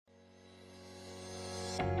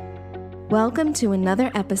Welcome to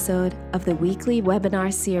another episode of the weekly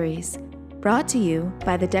webinar series, brought to you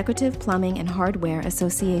by the Decorative Plumbing and Hardware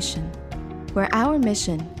Association, where our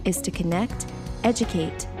mission is to connect,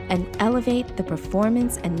 educate, and elevate the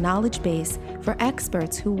performance and knowledge base for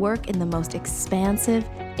experts who work in the most expansive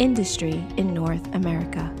industry in North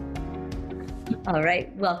America. All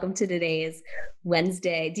right, welcome to today's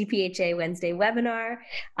DPHA Wednesday webinar,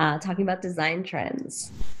 talking about design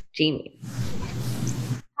trends. Jamie.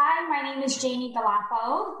 Hi, my name is Jamie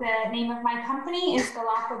Galapo. The name of my company is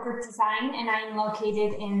Galapo Group Design, and I'm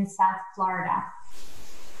located in South Florida.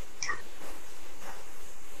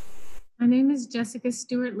 My name is Jessica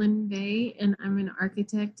Stewart Lendvay, and I'm an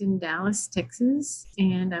architect in Dallas, Texas,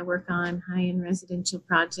 and I work on high-end residential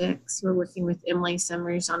projects. We're working with Emily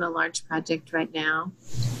Summers on a large project right now.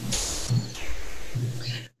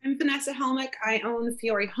 I'm Vanessa Helmick. I own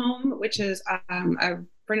Fiore Home, which is a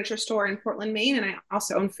furniture store in Portland, Maine, and I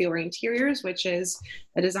also own Fiore Interiors, which is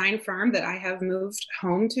a design firm that I have moved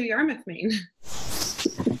home to Yarmouth, Maine.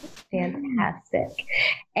 Fantastic.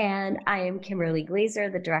 And I am Kimberly Glazer,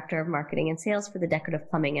 the Director of Marketing and Sales for the Decorative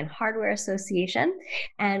Plumbing and Hardware Association.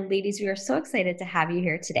 And ladies, we are so excited to have you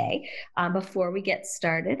here today. Before we get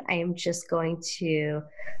started, I am just going to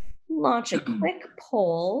launch a quick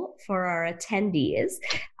poll for our attendees.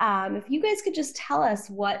 If you guys could just tell us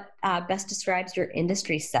what best describes your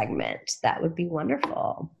industry segment, that would be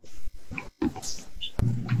wonderful.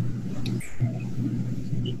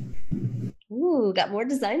 Ooh, got more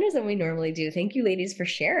designers than we normally do. Thank you, ladies, for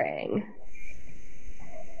sharing.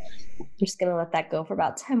 I'm just going to let that go for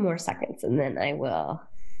about 10 more seconds, and then I will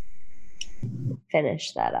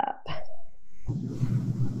finish that up.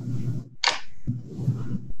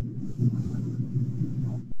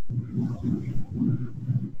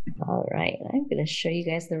 All right, I'm going to show you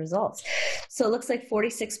guys the results. So it looks like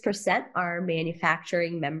 46% are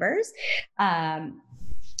manufacturing members.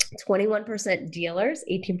 21% dealers,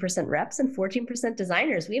 18% reps, and 14%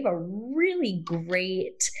 designers. We have a really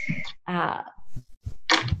great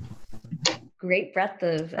breadth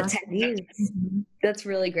of attendees. That's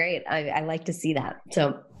really great. I like to see that.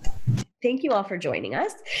 So thank you all for joining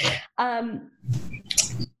us. I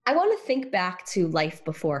want to think back to life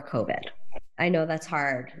before COVID. I know that's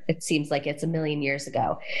hard. It seems like it's a million years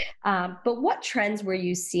ago. But what trends were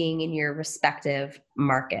you seeing in your respective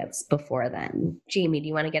markets before then? Jamie, do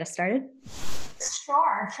you want to get us started?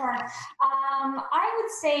 Sure. I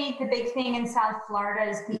would say the big thing in South Florida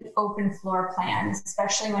is the open floor plans,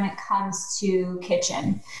 especially when it comes to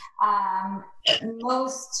kitchen.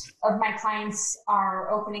 Most of my clients are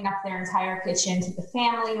opening up their entire kitchen to the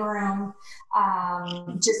family room,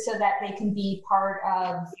 just so that they can be part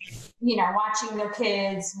of, watching their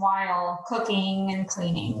kids while cooking and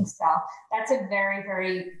cleaning. So that's a very,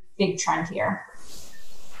 very big trend here.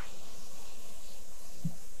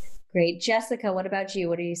 Great. Jessica, what about you?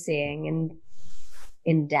 What are you seeing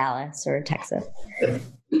in Dallas or Texas?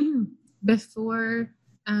 Before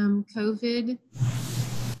COVID,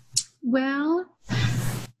 well,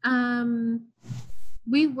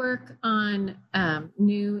 we work on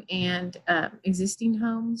new and existing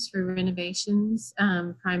homes for renovations,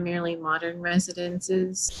 primarily modern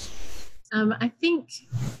residences. I think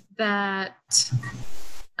that,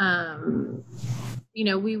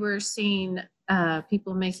 we were seeing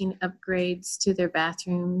people making upgrades to their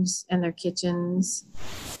bathrooms and their kitchens,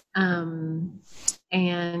 and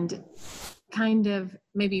kind of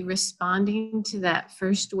maybe responding to that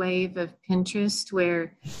first wave of Pinterest,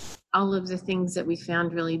 where all of the things that we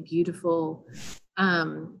found really beautiful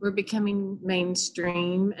were becoming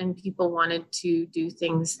mainstream, and people wanted to do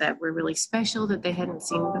things that were really special that they hadn't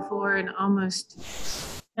seen before, and almost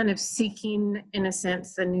kind of seeking, in a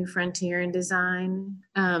sense, the new frontier in design,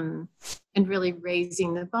 and really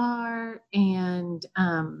raising the bar, and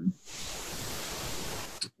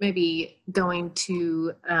maybe going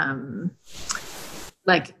to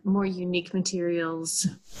like more unique materials,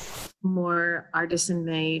 more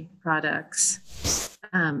artisan-made products.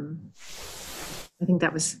 I think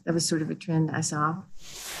that was sort of a trend I saw.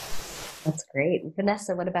 That's great.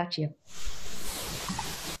 Vanessa, what about you?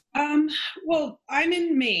 Well, I'm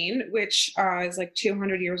in Maine, which is like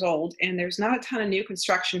 200 years old, and there's not a ton of new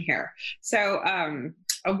construction here. So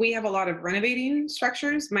we have a lot of renovating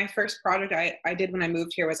structures. My first project I did when I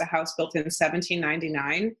moved here was a house built in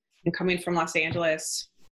 1799. I'm coming from Los Angeles.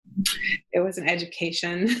 it was an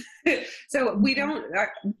education. So we don't,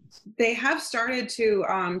 they have started to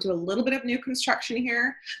do a little bit of new construction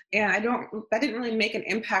here. And that didn't really make an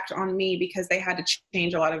impact on me because they had to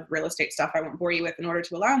change a lot of real estate stuff I won't bore you with in order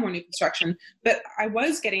to allow more new construction. But I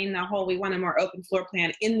was getting the whole, we want a more open floor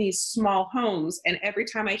plan in these small homes. And every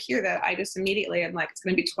time I hear that, I just immediately, I'm like, it's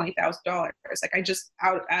going to be $20,000. Like I just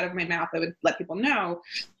out of my mouth, I would let people know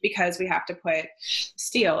because we have to put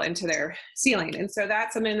steel into their ceiling. And so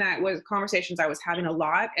that's something that was conversations I was having a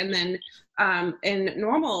lot. And then in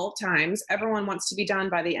normal times, everyone wants to be done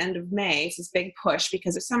by the end of May. It's this big push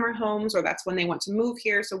because of summer homes, or that's when they want to move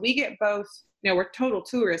here. So we get both, we're total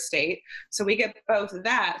tourist state. So we get both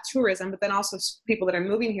that tourism, but then also people that are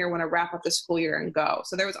moving here want to wrap up the school year and go.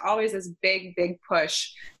 So there was always this big, big push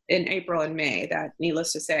in April and May that,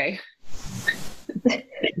 needless to say,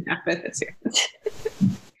 didn't happen this year.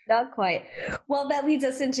 Not quite. Well, that leads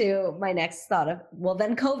us into my next thought of, well,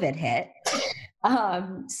 then COVID hit.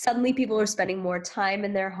 Suddenly people were spending more time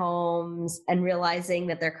in their homes and realizing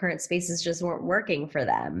that their current spaces just weren't working for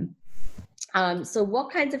them. So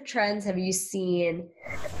what kinds of trends have you seen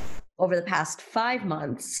over the past 5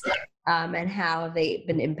 months, and how have they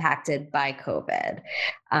been impacted by COVID?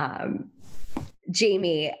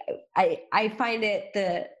 Jamie, I find it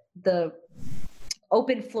the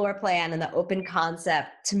open floor plan and the open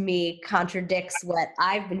concept to me contradicts what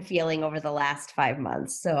I've been feeling over the last 5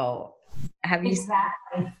 months. So have you?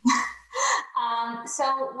 Exactly.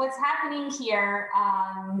 So what's happening here,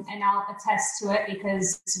 and I'll attest to it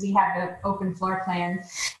because we have an open floor plan,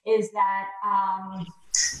 is that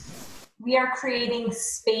we are creating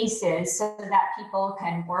spaces so that people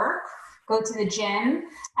can work, go to the gym,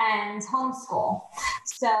 and homeschool.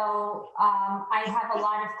 So I have a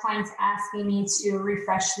lot of clients asking me to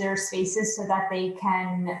refresh their spaces so that they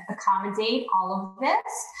can accommodate all of this.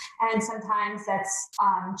 And sometimes that's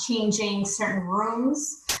changing certain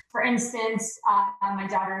rooms. For instance, my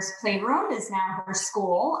daughter's playroom is now her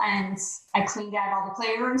school, and I cleaned out all the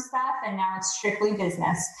playroom stuff, and now it's strictly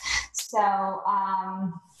business. So,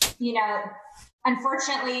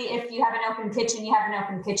 unfortunately, if you have an open kitchen, you have an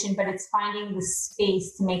open kitchen, but it's finding the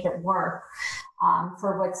space to make it work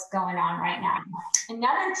for what's going on right now.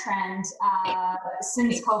 Another trend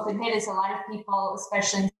since COVID hit is a lot of people,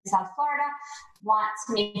 especially in South Florida, want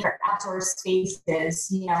to make their outdoor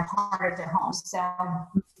spaces, part of their home. So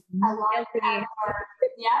a lot of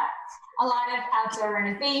outdoor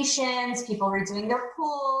renovations, people redoing their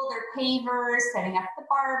pool, their pavers, setting up the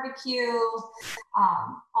barbecue.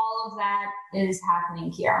 All of that is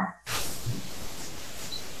happening here.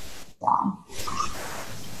 So. I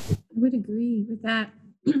would agree with that.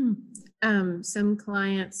 Some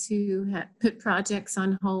clients who had put projects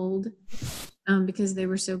on hold because they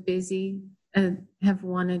were so busy have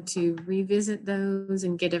wanted to revisit those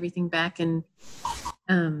and get everything back in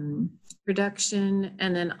production,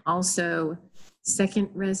 and then also second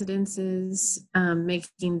residences,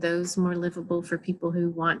 making those more livable for people who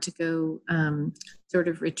want to go sort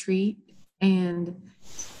of retreat. And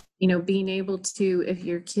being able to, if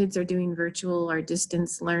your kids are doing virtual or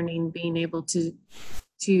distance learning, being able to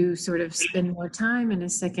sort of spend more time in a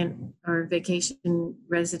second or vacation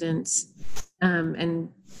residence, and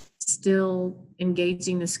still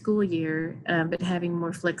engaging the school year, but having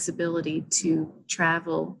more flexibility to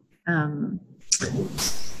travel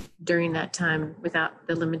during that time without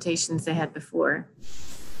the limitations they had before.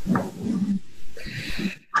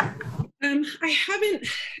 I haven't,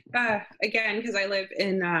 again, because I live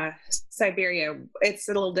in Siberia, it's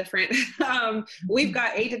a little different. We've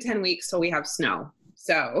got 8 to 10 weeks till we have snow.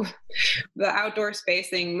 So the outdoor space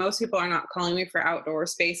thing, most people are not calling me for outdoor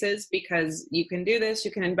spaces because you can do this, you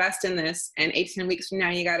can invest in this, and 8 to 10 weeks from now,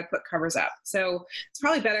 you got to put covers up. So it's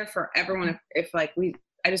probably better for everyone if I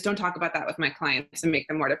just don't talk about that with my clients and make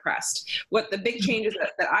them more depressed. What the big changes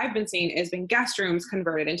that I've been seeing has been guest rooms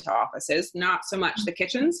converted into offices, not so much the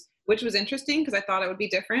kitchens, which was interesting because I thought it would be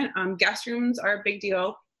different. Guest rooms are a big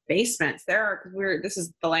deal. Basements, this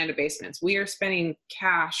is the land of basements. We are spending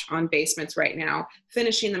cash on basements right now,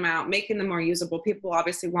 finishing them out, making them more usable. People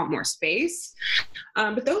obviously want more space.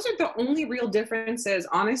 But those are the only real differences,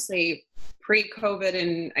 honestly,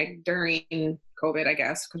 pre-COVID and during COVID, I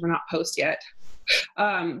guess, because we're not post yet.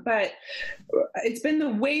 But it's been the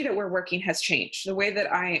way that we're working has changed. The way that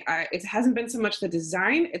it hasn't been so much the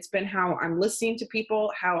design, it's been how I'm listening to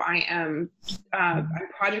people, how I am, I'm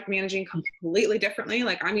project managing completely differently.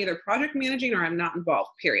 Like I'm either project managing or I'm not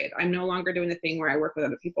involved, period. I'm no longer doing the thing where I work with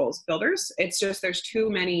other people's builders. It's just, there's too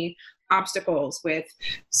many obstacles with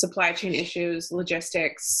supply chain issues,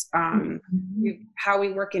 logistics, how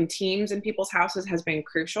we work in teams in people's houses has been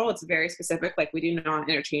crucial. It's very specific. Like we do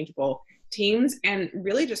non-interchangeable teams, and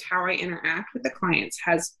really just how I interact with the clients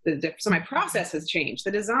so my process has changed.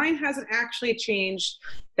 The design hasn't actually changed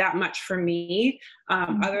that much for me,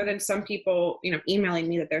 other than some people, emailing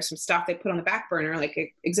me that there's some stuff they put on the back burner,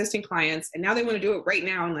 like existing clients, and now they want to do it right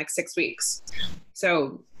now in like 6 weeks.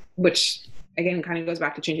 So, which again, kind of goes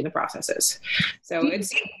back to changing the processes. So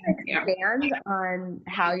it's expand on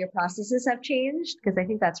how your processes have changed, because I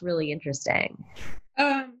think that's really interesting.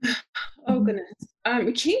 Oh goodness.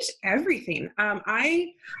 It changed everything.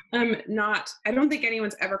 I don't think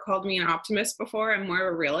anyone's ever called me an optimist before. I'm more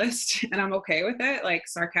of a realist, and I'm okay with it. Like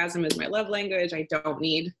sarcasm is my love language. I don't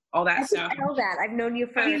need all that stuff. I know that. I've known you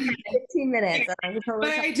for 15 minutes. But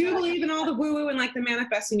I do believe in all the woo-woo and like the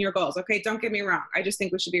manifesting your goals. Okay, don't get me wrong. I just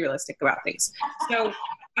think we should be realistic about things. So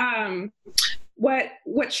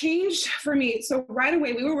what changed for me, so right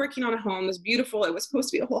away we were working on a home. It was beautiful. It was supposed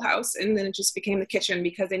to be a whole house, and then it just became the kitchen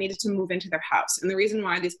because they needed to move into their house. And the reason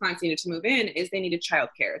why these clients needed to move in is they needed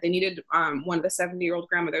childcare. They needed one of the 70-year-old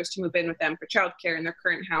grandmothers to move in with them for childcare, and their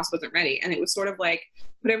current house wasn't ready. And it was sort of like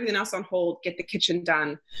put everything else on hold, get the kitchen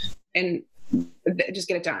done, and just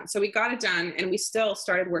get it done. So we got it done, and we still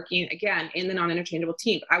started working again in the non-interchangeable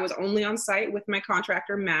team. I was only on site with my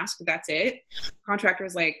contractor, Mask. That's it. Contractor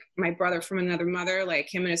is like my brother from another mother.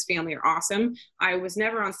 Like him and his family are awesome. I was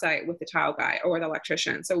never on site with the tile guy or the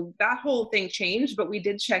electrician. So that whole thing changed, but we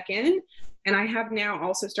did check in. And I have now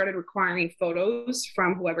also started requiring photos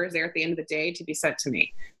from whoever is there at the end of the day to be sent to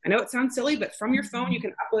me. I know it sounds silly, but from your phone, you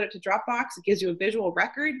can upload it to Dropbox. It gives you a visual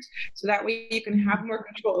record. So that way you can have more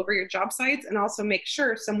control over your job sites and also make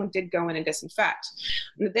sure someone did go in and disinfect.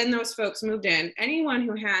 And then those folks moved in. Anyone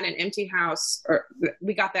who had an empty house, or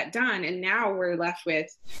we got that done. And now we're left with,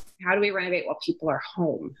 how do we renovate while people are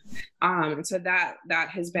home? And so that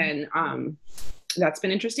has been, that's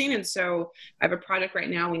been interesting. And so I have a project right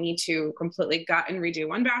now. We need to completely gut and redo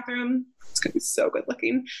one bathroom. It's going to be so good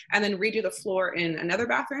looking. And then redo the floor in another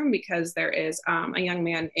bathroom because there is a young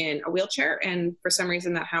man in a wheelchair. And for some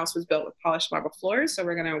reason that house was built with polished marble floors. So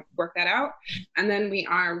we're going to work that out. And then we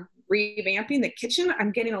are revamping the kitchen.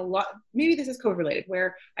 I'm getting a lot, maybe this is code related,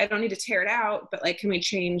 where I don't need to tear it out, but like, can we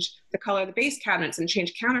change the color of the base cabinets and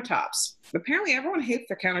change countertops? Apparently everyone hates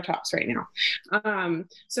their countertops right now.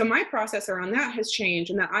 So my process around that has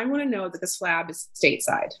changed, and that I want to know that the slab is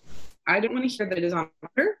stateside. I don't want to hear that it is on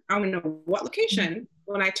order. I want to know what location.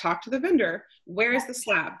 When I talk to the vendor, where is the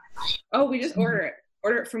slab? Oh, we just order it.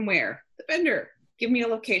 Order it from where? The vendor. Give me a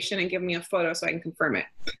location and give me a photo so I can confirm it.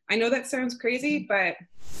 I know that sounds crazy, but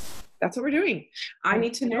that's what we're doing. I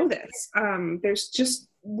need to know this.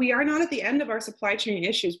 We are not at the end of our supply chain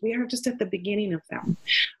issues. We are just at the beginning of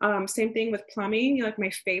them. Same thing with plumbing. Like my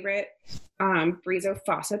favorite Brizo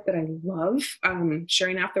faucet that I love. Sure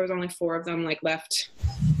enough, there was only 4 of them left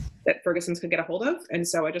that Ferguson's could get a hold of. And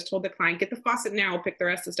so I just told the client, get the faucet now, we'll pick the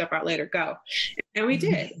rest of the stuff out later, go. And we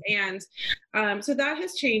did. And so that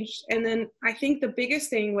has changed. And then I think the biggest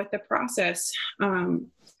thing with the process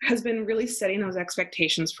has been really setting those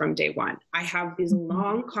expectations from day one. I have these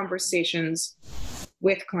long conversations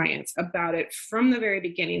with clients about it from the very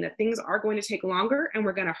beginning, that things are going to take longer and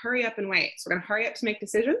we're going to hurry up and wait. So we're going to hurry up to make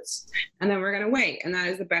decisions, and then we're going to wait. And that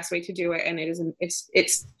is the best way to do it. And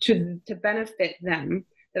it's to benefit them,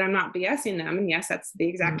 that I'm not BSing them. And yes, that's the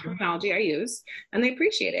exact terminology I use, and they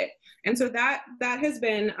appreciate it. And so that has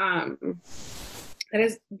been, that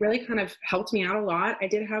has really kind of helped me out a lot. I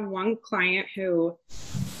did have one client who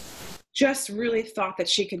just really thought that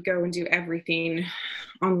she could go and do everything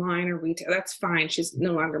online or retail. That's fine. She's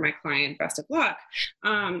no longer my client. Best of luck.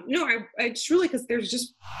 No, I truly, because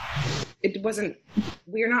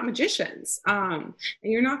we're not magicians. And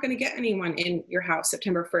you're not going to get anyone in your house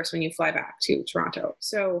September 1st when you fly back to Toronto.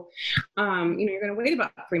 So, you're going to wait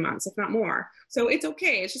about 3 months, if not more. So it's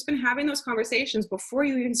okay. It's just been having those conversations before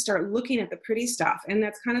you even start looking at the pretty stuff. And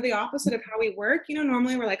that's kind of the opposite of how we work.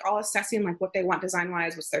 Normally we're all assessing what they want design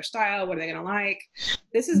wise, what's their style, what are they going to like.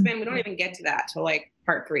 This has been, we don't even get to that till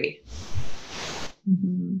part 3.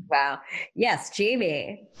 Mm-hmm. Wow. Yes,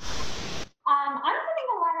 Jamie. I'm getting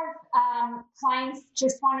a lot of clients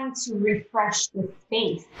just wanting to refresh the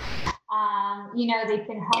space. They've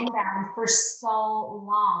been homebound for so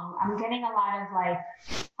long. I'm getting a lot of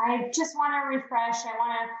I just want to refresh. I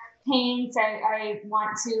want to paint. I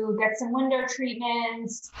want to get some window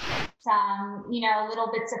treatments, some,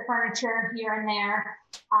 little bits of furniture here and there.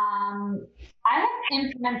 I have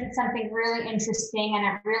implemented something really interesting, and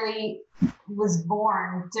it really was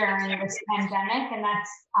born during this pandemic, and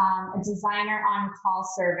that's a designer on call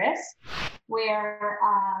service, where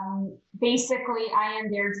basically I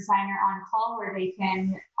am their designer on call, where they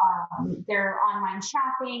can, they're online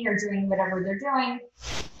shopping or doing whatever they're doing,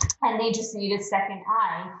 and they just need a second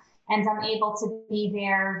eye. And I'm able to be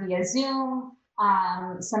there via Zoom,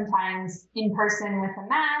 sometimes in person with a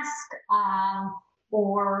mask,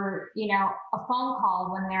 or, a phone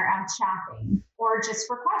call when they're out shopping, or just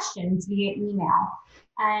for questions via email.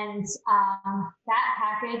 And that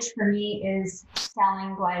package for me is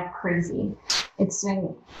selling like crazy. It's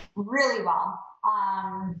doing really well.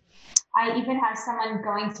 I even have someone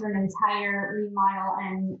going through an entire remodel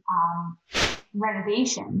and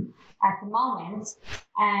renovation at the moment,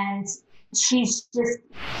 and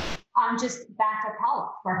I'm just backup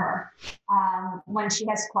help for her. When she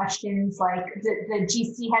has questions, like the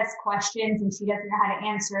GC has questions and she doesn't know how to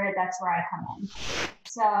answer it, that's where I come in.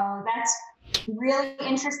 So that's really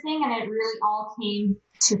interesting, and it really all came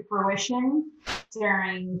to fruition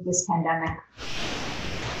during this pandemic.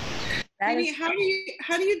 Amy, how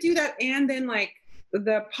do you do that? And then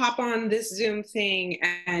the pop on this Zoom thing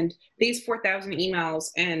and these 4,000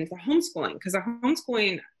 emails and the homeschooling, because the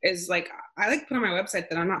homeschooling is I put on my website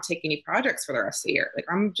that I'm not taking any projects for the rest of the year.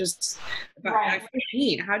 I'm just about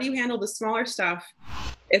 15. How do you handle the smaller stuff?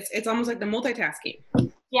 It's almost like the multitasking.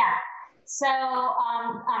 Yeah. So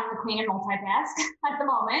I'm the queen of multitask at the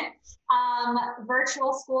moment.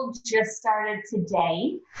 Virtual school just started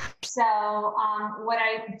today. So what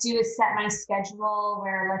I do is set my schedule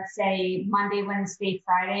where, let's say, Monday, Wednesday,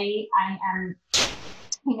 Friday, I am,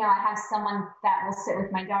 I have someone that will sit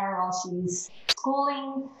with my daughter while she's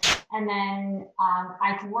schooling. And then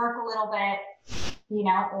I can work a little bit,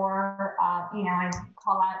 or, I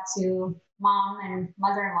call out to mom and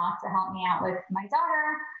mother-in-law to help me out with my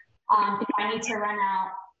daughter. If I need to run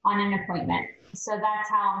out on an appointment. So that's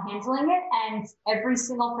how I'm handling it. And every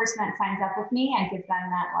single person that signs up with me, I give them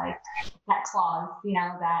that clause,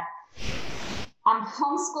 that I'm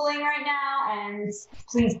homeschooling right now, and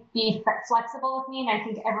please be flexible with me. And I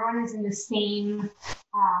think everyone is in the same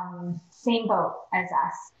boat as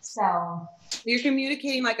us. So you're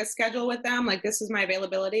communicating a schedule with them, this is my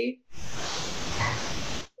availability.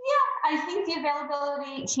 I think the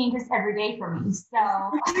availability changes every day for me.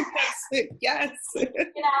 So yes.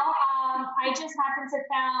 I just happened to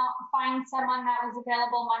find someone that was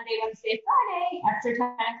available Monday, Wednesday, Friday after 10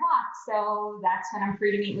 o'clock. So that's when I'm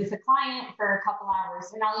free to meet with a client for a couple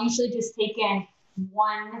hours. And I'll usually just take in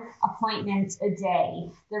one appointment a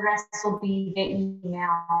day. The rest will be the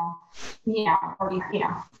email,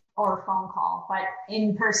 or phone call. But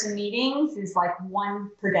in-person meetings is one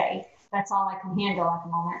per day. That's all I can handle at the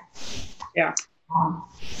moment. Yeah.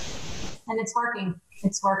 And it's working.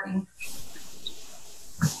 It's working.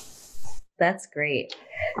 That's great.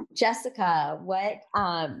 Jessica, what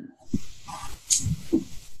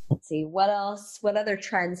let's see, what other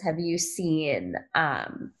trends have you seen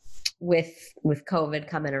with COVID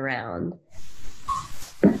coming around?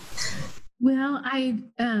 Well,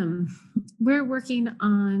 we're working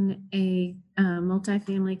on a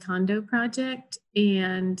multifamily condo project,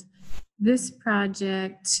 and this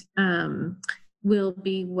project will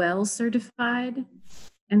be well certified.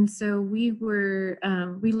 And so we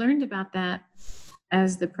learned about that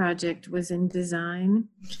as the project was in design,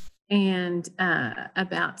 and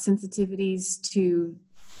about sensitivities to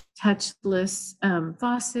touchless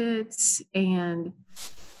faucets and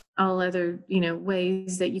all other,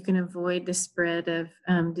 ways that you can avoid the spread of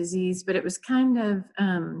disease. But it was kind of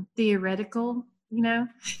theoretical,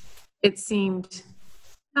 It seemed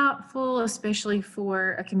thoughtful, especially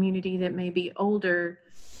for a community that may be older,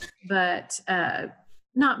 but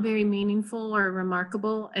not very meaningful or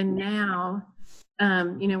remarkable. And now,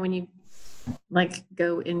 when you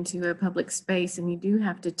go into a public space and you do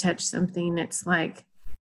have to touch something, it's I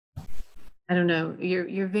don't know,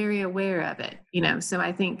 you're very aware of it, so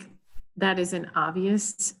I think that is an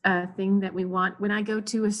obvious thing that we want. When I go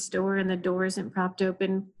to a store and the door isn't propped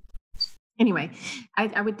open, anyway,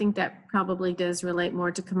 I would think that probably does relate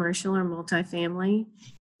more to commercial or multifamily.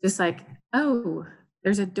 Just oh,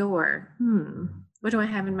 there's a door. What do I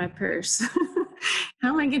have in my purse? How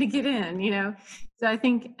am I going to get in? So I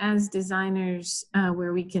think as designers,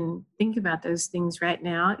 where we can think about those things right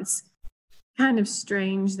now, it's kind of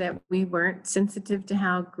strange that we weren't sensitive to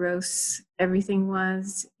how gross everything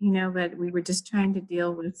was, but we were just trying to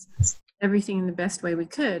deal with everything in the best way we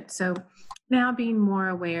could. So now being more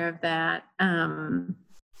aware of that,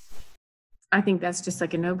 I think that's just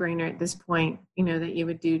like a no-brainer at this point, that you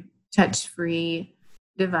would do touch-free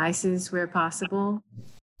devices where possible.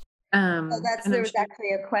 There was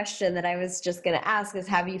actually a question that I was just going to ask is,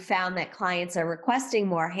 have you found that clients are requesting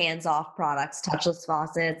more hands-off products, touchless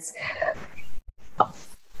faucets,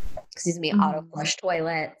 auto flush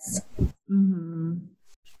toilets? Mm-hmm.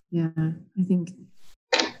 Yeah, I think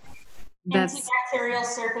that's antibacterial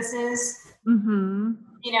surfaces. Mm-hmm.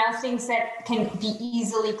 Things that can be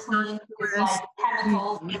easily cleaned with like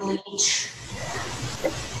chemical bleach.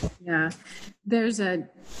 Yeah, there's a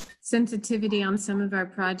sensitivity on some of our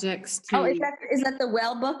projects to. Oh, is that the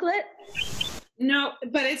well booklet? No,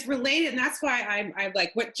 but it's related, and that's why I'm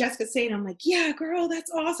like what Jessica's saying. I'm like, yeah, girl,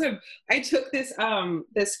 that's awesome. I took this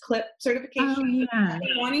this clip certification I've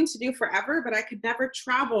been wanting to do forever, but I could never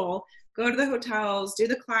travel, go to the hotels, do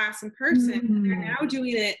the class in person. Mm-hmm. They're now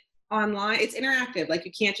doing it online. It's interactive. Like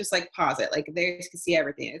you can't just like pause it. Like they can see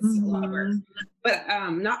everything. It's a lot of work. But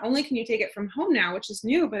not only can you take it from home now, which is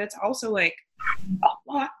new, but it's also like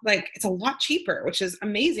it's a lot cheaper, which is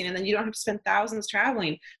amazing. And then you don't have to spend thousands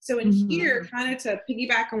traveling. So in here, kind of to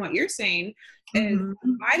piggyback on what you're saying, is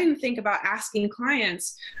I didn't think about asking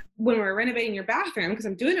clients when we're renovating your bathroom, because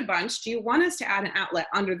I'm doing a bunch, do you want us to add an outlet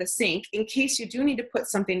under the sink in case you do need to put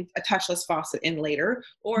a touchless faucet in later,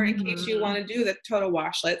 or in case you want to do the total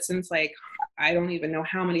washlet, since like, I don't even know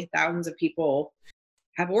how many thousands of people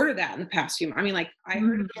have ordered that in the past few months. I mean, like I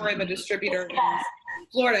heard a story of a distributor in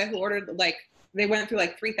Florida who ordered they went through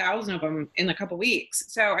like 3,000 of them in a couple weeks.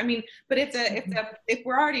 So, I mean, but if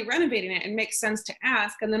we're already renovating it, it makes sense to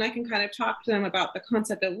ask. And then I can kind of talk to them about the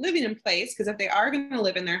concept of living in place. Because if they are going to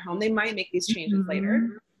live in their home, they might make these changes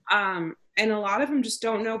later. And a lot of them just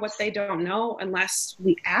don't know what they don't know unless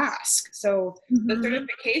we ask. So the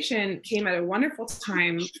certification came at a wonderful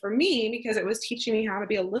time for me because it was teaching me how to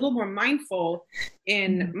be a little more mindful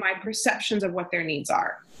in my perceptions of what their needs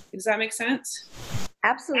are. Does that make sense?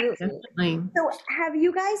 Absolutely. Definitely. So have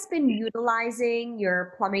you guys been utilizing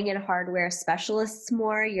your plumbing and hardware specialists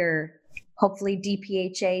more, your hopefully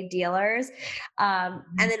DPHA dealers? And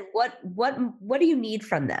then what do you need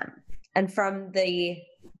from them and from the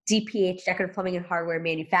DPH, decorative plumbing and hardware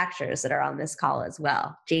manufacturers that are on this call as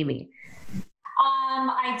well? Jamie.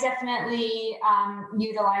 I definitely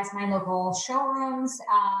utilize my local showrooms,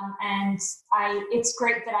 and it's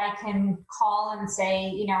great that I can call and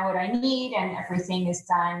say, what I need, and everything is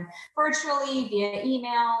done virtually via email.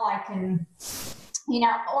 I can,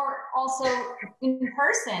 or also in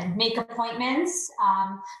person, make appointments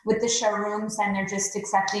with the showrooms, and they're just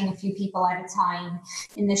accepting a few people at a time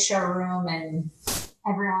in the showroom, and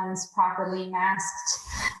everyone's properly masked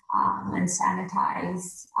and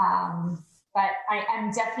sanitized. But I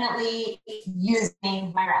am definitely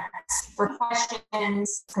using my reps for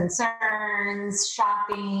questions, concerns,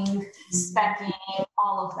 shopping, speccing,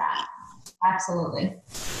 all of that. Absolutely.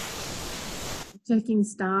 Checking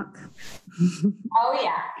stock. Oh,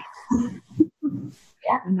 yeah.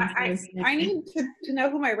 Yeah. I need to know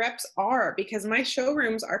who my reps are, because my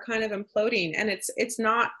showrooms are kind of imploding, and it's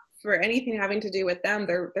not for anything having to do with them.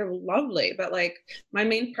 They're lovely, but like my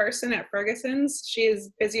main person at Ferguson's, she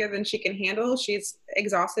is busier than she can handle. She's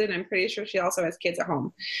exhausted, and I'm pretty sure she also has kids at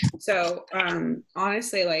home. So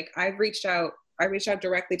honestly, like I reached out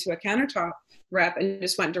directly to a countertop rep and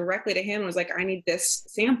just went directly to him and was like, I need this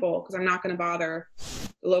sample because I'm not going to bother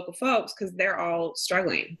the local folks because they're all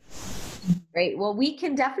struggling. Great. Well, we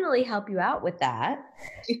can definitely help you out with that.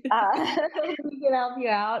 We can help you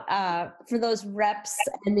out for those reps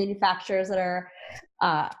and manufacturers that are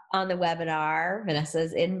on the webinar.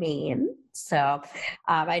 Vanessa's in Maine. So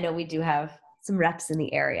I know we do have some reps in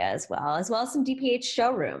the area as well as some DPH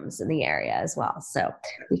showrooms in the area as well. So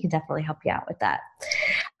we can definitely help you out with that.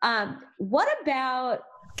 What about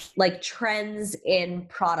like trends in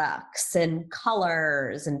products and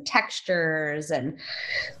colors and textures, and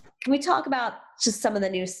can we talk about just some of the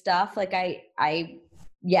new stuff? Like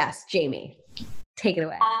yes, Jamie, take it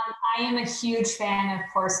away. I am a huge fan of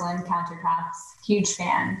porcelain countertops, huge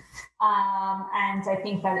fan. And I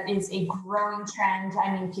think that is a growing trend.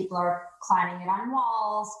 I mean, people are climbing it on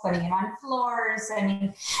walls, putting it on floors. I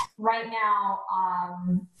mean, right now,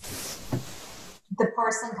 the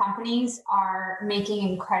porcelain companies are making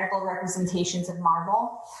incredible representations of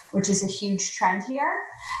marble, which is a huge trend here.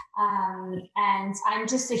 And I'm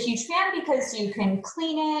just a huge fan because you can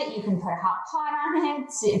clean it, you can put a hot pot on it,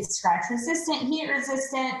 it's scratch resistant, heat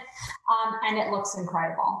resistant, and it looks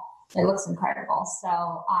incredible. it looks incredible.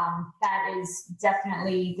 So that is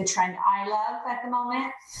definitely the trend I love at the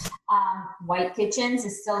moment. White kitchens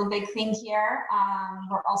is still a big thing here.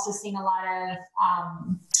 We're also seeing a lot of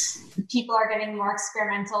people are getting more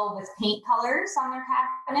experimental with paint colors on their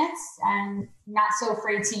cabinets and not so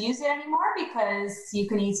afraid to use it anymore because you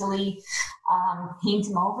can easily paint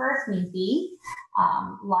them over if need be.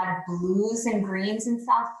 A lot of blues and greens in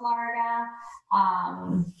South Florida.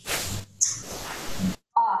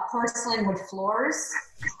 Porcelain wood floors,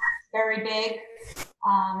 very big.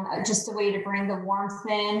 Just a way to bring the warmth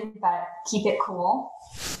in, but keep it cool.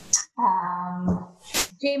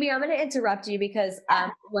 Jamie, I'm going to interrupt you because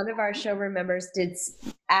one of our showroom members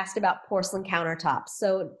asked about porcelain countertops.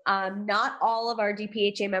 So not all of our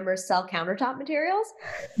DPHA members sell countertop materials.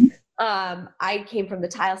 I came from the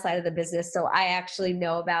tile side of the business, so I actually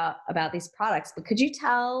know about these products. But could you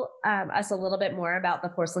tell us a little bit more about the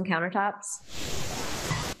porcelain countertops?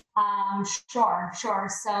 Sure.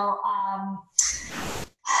 So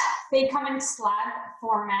they come in slab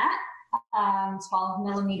format, 12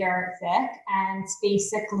 millimeter thick, and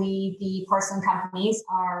basically the porcelain companies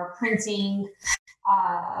are printing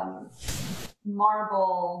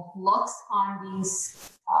marble looks on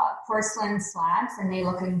these porcelain slabs, and they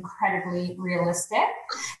look incredibly realistic.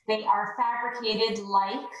 They are fabricated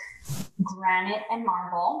like granite and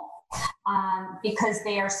marble. Because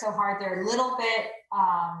they are so hard, they're a little bit,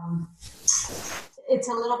 it's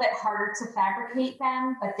a little bit harder to fabricate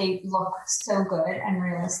them, but they look so good and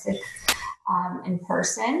realistic in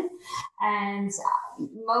person. And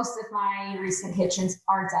most of my recent kitchens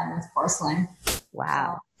are done with porcelain.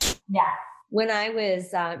 Wow. So, yeah. When I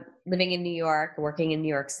was living in New York, working in New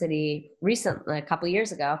York City recently, a couple of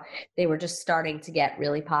years ago, they were just starting to get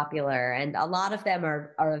really popular. And a lot of them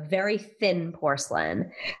are a very thin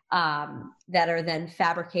porcelain that are then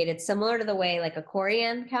fabricated similar to the way like a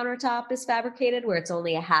Corian countertop is fabricated, where it's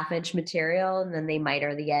only a 1/2-inch material and then they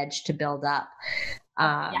miter the edge to build up.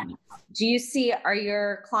 Do you see, are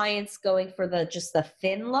your clients going for just the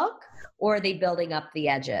thin look, or are they building up the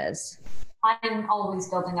edges? I'm always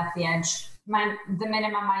building up the edge. The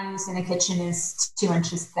minimum I use in a kitchen is 2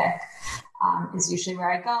 inches thick, is usually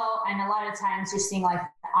where I go. And a lot of times you're seeing like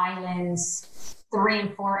the islands 3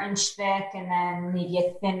 and 4 inch thick, and then maybe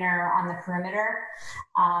a thinner on the perimeter.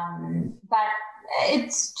 But it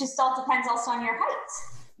just all depends also on your height,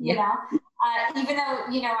 you know. Even though,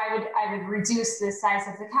 I would reduce the size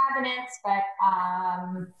of the cabinets, but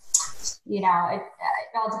it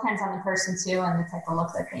all depends on the person too and the type of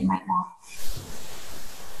look that they might want.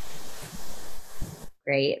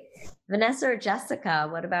 Great. Vanessa or Jessica,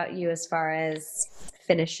 what about you as far as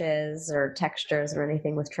finishes or textures or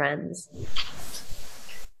anything with trends?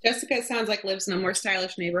 Jessica sounds like lives in a more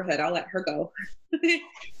stylish neighborhood. I'll let her go.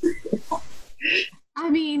 I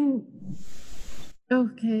mean,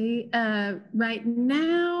 okay. Right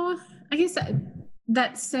now, I guess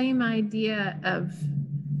that same idea of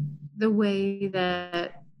the way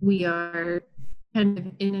that we are kind of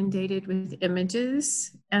inundated with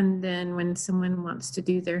images, and then when someone wants to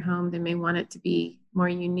do their home, they may want it to be more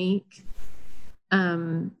unique.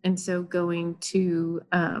 And so going to,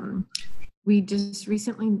 we just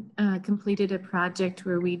recently completed a project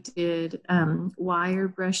where we did wire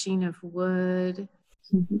brushing of wood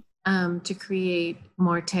to create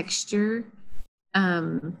more texture.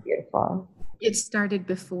 Beautiful. It started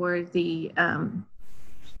before the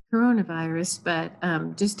coronavirus,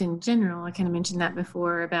 but just in general, I kind of mentioned that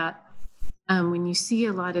before about when you see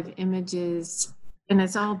a lot of images, and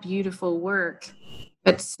it's all beautiful work,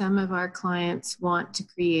 but some of our clients want to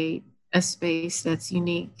create a space that's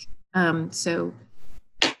unique. So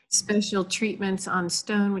special treatments on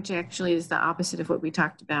stone, which actually is the opposite of what we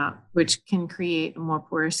talked about, which can create a more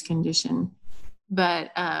porous condition.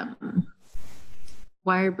 But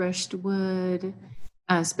wire brushed wood,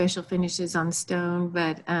 special finishes on stone,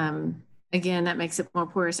 but again, that makes it more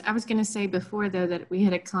porous. I was going to say before, though, that we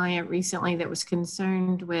had a client recently that was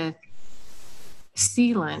concerned with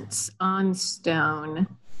sealants on stone,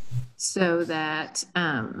 so that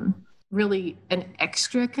really an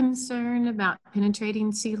extra concern about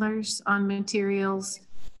penetrating sealers on materials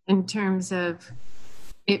in terms of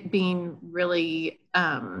it being really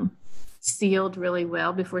sealed really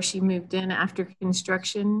well before she moved in after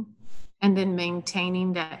construction, and then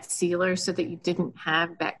maintaining that sealer so that you didn't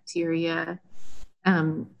have bacteria,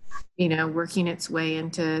 working its way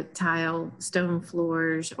into tile, stone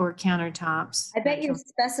floors, or countertops. I bet you're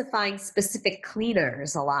specifying specific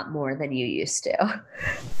cleaners a lot more than you used to.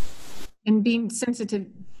 And being sensitive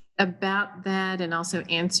about that, and also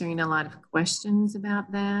answering a lot of questions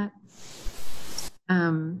about that.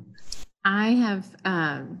 I have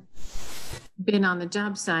been on the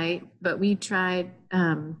job site, but we tried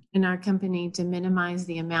in our company to minimize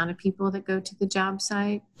the amount of people that go to the job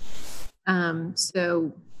site.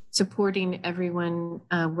 So supporting everyone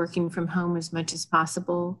working from home as much as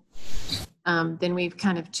possible. Then we've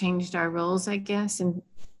kind of changed our roles, I guess. And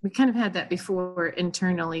we kind of had that before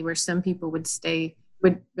internally, where some people would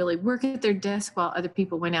really work at their desk while other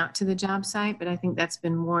people went out to the job site. But I think that's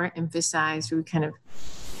been more emphasized. We kind of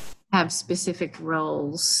have specific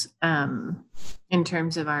roles in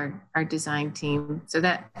terms of our design team. So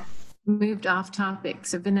that moved off topic.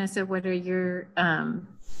 So Vanessa, what are your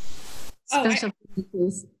special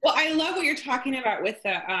pieces? Well, I love what you're talking about with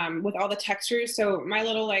the with all the textures. So my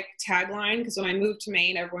little like tagline, because when I moved to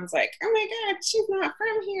Maine, everyone's like, "Oh my God, she's not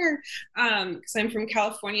from here," because I'm from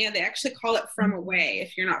California. They actually call it "from away"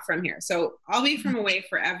 if you're not from here. So I'll be from away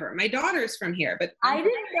forever. My daughter's from here, but I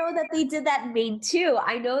didn't know that they did that in Maine too.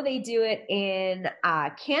 I know they do it in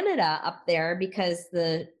Canada up there because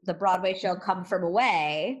the Broadway show "Come From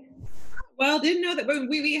Away." Well, didn't know that, but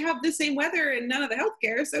we have the same weather and none of the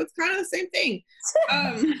healthcare, so it's kind of the same thing.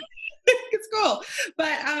 It's cool.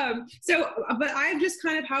 But I've just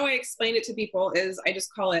kind of, how I explained it to people is I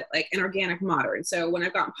just call it like an organic modern. So when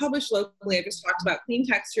I've gotten published locally, I've just talked about clean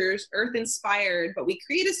textures, earth inspired, but we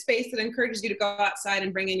create a space that encourages you to go outside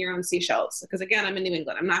and bring in your own seashells. Because again, I'm in New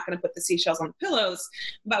England. I'm not going to put the seashells on the pillows,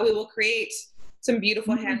 but we will create some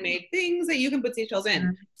beautiful handmade things that you can put seashells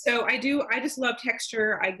in. So I just love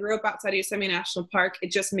texture. I grew up outside of Yosemite National Park. It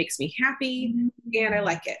just makes me happy and I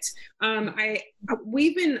like it.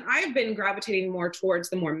 I've been gravitating more towards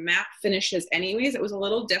the more matte finishes anyways. It was a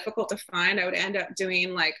little difficult to find. I would end up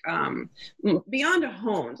doing like beyond a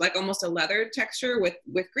honed, like almost a leather texture with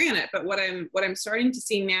granite. But what I'm starting to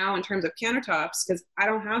see now in terms of countertops, because I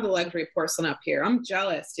don't have the luxury of porcelain up here. I'm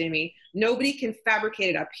jealous, Jamie. Nobody can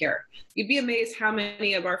fabricate it up here. You'd be amazed how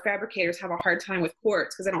many of our fabricators have a hard time with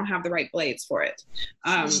quartz because they don't have the right blades for it.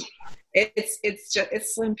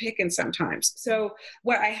 It's slim pickings sometimes. So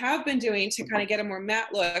what I have been doing to kind of get a more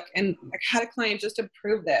matte look, and I had a client just to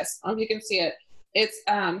prove this. I don't know if you can see it. It's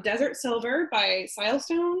Desert Silver by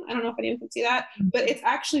Silestone. I don't know if anyone can see that, but it's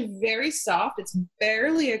actually very soft. It's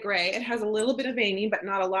barely a gray. It has a little bit of veining, but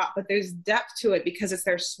not a lot, but there's depth to it because it's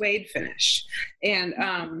their suede finish. And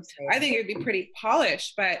I think it would be pretty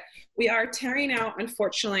polished, but we are tearing out,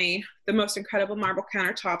 unfortunately, the most incredible marble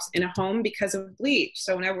countertops in a home because of bleach.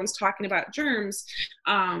 So when everyone's talking about germs,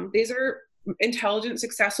 these are intelligent,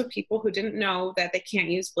 successful people who didn't know that they can't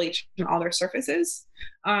use bleach on all their surfaces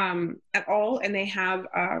at all. And they have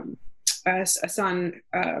a son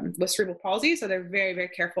with cerebral palsy. So they're very, very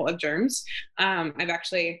careful of germs. I've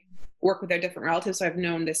actually worked with their different relatives. So I've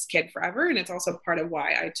known this kid forever. And it's also part of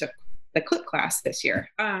why I took the CLIP class this year.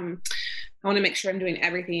 I want to make sure I'm doing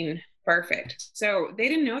everything perfect. So they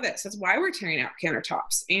didn't know this. That's why we're tearing out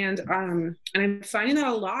countertops. And I'm finding that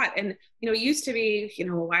a lot. And, it used to be,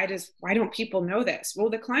 why don't people know this? Well,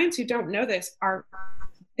 the clients who don't know this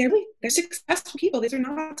they're successful people. These are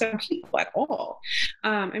not some people at all.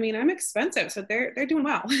 I'm expensive, so they're doing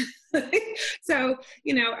well. So,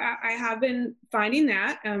 I have been finding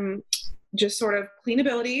that, just sort of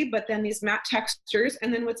cleanability, but then these matte textures.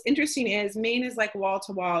 And then what's interesting is Maine is like wall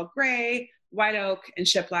to wall gray, white oak, and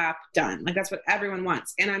shiplap done. Like that's what everyone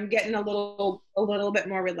wants. And I'm getting a little bit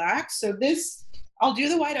more relaxed. So I'll do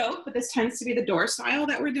the white oak, but this tends to be the door style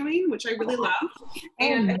that we're doing, which I really love.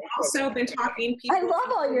 And I've also been talking people. I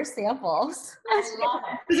love all your samples. I love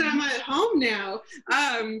it. Because I'm at home now.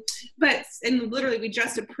 And literally we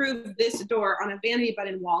just approved this door on a vanity but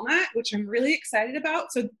in walnut, which I'm really excited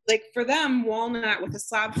about. So like for them, walnut with a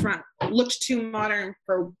slab front looked too modern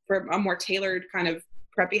for a more tailored kind of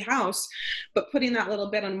preppy house, but putting that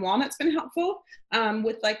little bit on walnut's been helpful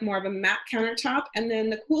with like more of a matte countertop. And then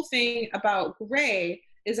the cool thing about gray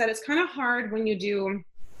is that it's kind of hard when you do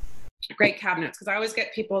gray cabinets, because I always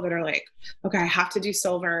get people that are like, okay, I have to do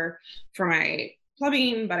silver for my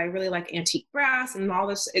plumbing, but I really like antique brass and all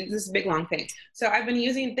this. It's this big long thing. So I've been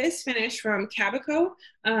using this finish from Cabico,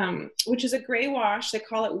 which is a gray wash. They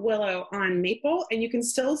call it Willow on maple, and you can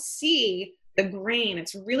still see the grain.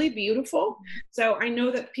 It's really beautiful. So I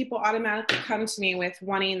know that people automatically come to me with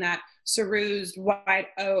wanting that cerused white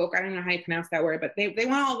oak. I don't know how you pronounce that word, but they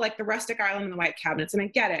want all like the rustic island and the white cabinets, and I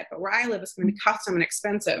get it. But where I live, it's going to be custom and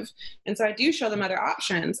expensive. And so I do show them other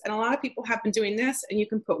options. And a lot of people have been doing this, and you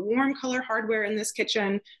can put warm color hardware in this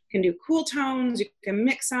kitchen, you can do cool tones, you can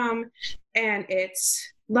mix them, and it's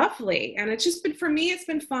lovely. And it's just been, for me, it's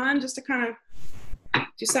been fun just to kind of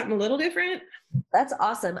do something a little different. That's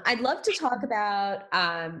awesome. I'd love to talk about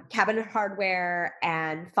cabinet hardware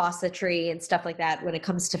and faucetry and stuff like that when it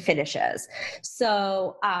comes to finishes.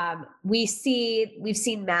 So we've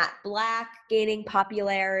seen matte black gaining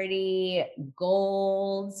popularity,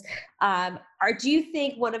 golds. Do you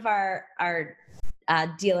think one of our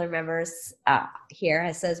dealer members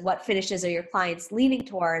here says, what finishes are your clients leaning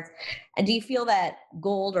towards? And do you feel that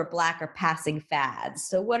gold or black are passing fads?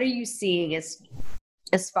 So what are you seeing as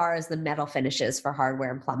far as the metal finishes for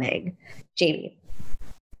hardware and plumbing? Jamie.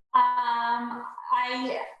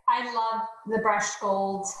 I love the brushed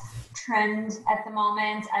gold trend at the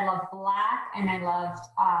moment. I love black, and I love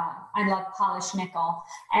polished nickel,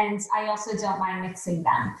 and I also don't mind mixing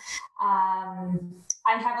them. I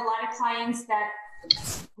have a lot of clients that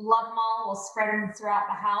love them all, will spread them throughout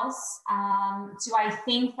the house. Do I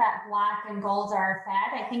think that black and gold are a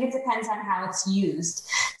fad? I think it depends on how it's used.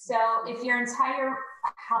 So if your entire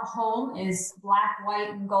home is black, white,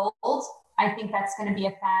 and gold, I think that's going to be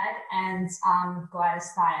a fad and go out of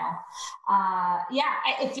style.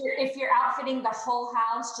 If you're outfitting the whole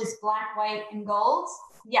house just black, white, and gold,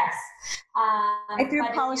 yes. I threw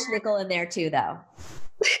polished nickel in there too, though.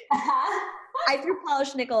 I threw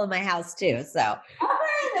polished nickel in my house too, so.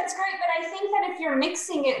 Okay, that's great. But I think that if you're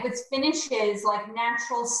mixing it with finishes like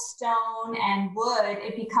natural stone and wood,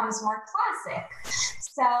 it becomes more classic.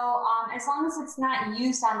 So as long as it's not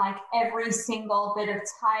used on like every single bit of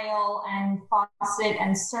tile and faucet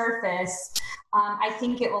and surface, I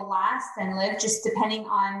think it will last and live, just depending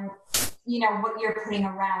on, what you're putting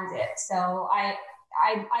around it. So I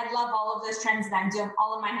love all of those trends, and I'm doing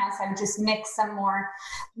all in my house. I would just mix some more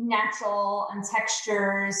natural and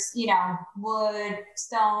textures, wood,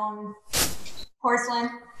 stone, porcelain.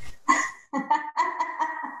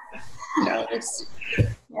 Nice.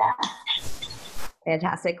 Yeah.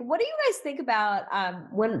 Fantastic. What do you guys think about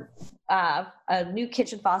when a new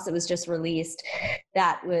kitchen faucet was just released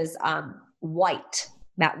that was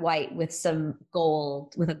matte white with some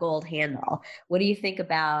gold, with a gold handle? What do you think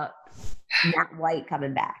about matte white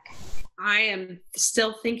coming back? I am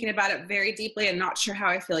still thinking about it very deeply and not sure how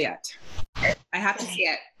I feel yet. I have to see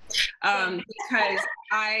it. Because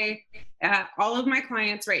all of my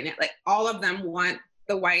clients right now, like all of them want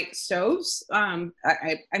the white stoves. I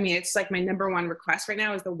mean, it's like my number one request right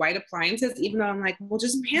now is the white appliances, even though I'm like, well,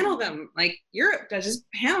 just panel them. Like Europe does, just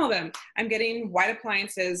panel them. I'm getting white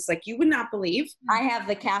appliances like you would not believe. I have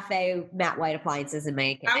the cafe matte white appliances in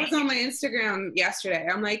my kitchen. I was on my Instagram yesterday.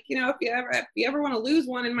 I'm like, if you ever want to lose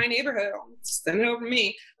one in my neighborhood, send it over to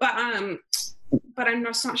me. But I'm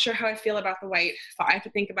just not sure how I feel about the white. I have to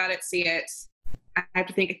think about it, see it. I have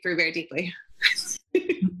to think it through very deeply.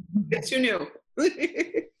 It's too new.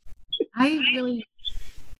 I really,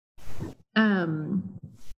 I'm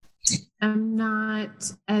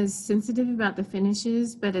not as sensitive about the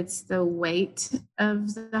finishes, but it's the weight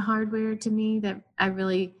of the hardware to me that I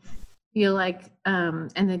really feel like, and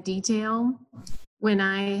the detail, when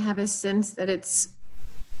I have a sense that it's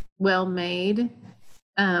well made,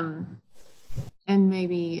 and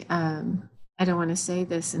maybe, I don't want to say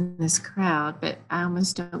this in this crowd, but I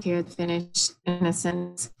almost don't care the finish in a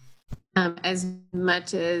sense. As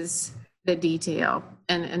much as the detail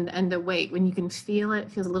and the weight. When you can feel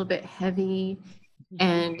it, feels a little bit heavy,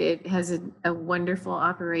 and it has a wonderful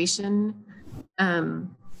operation. That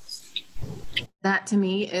to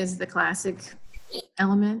me is the classic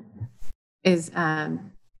element, is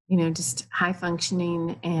just high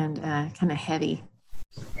functioning and kind of heavy.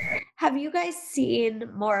 Have you guys seen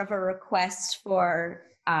more of a request for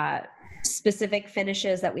specific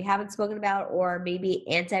finishes that we haven't spoken about, or maybe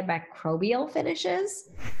antimicrobial finishes?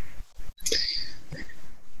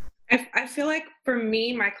 I feel like for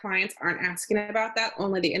me, my clients aren't asking about that.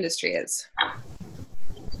 Only the industry is.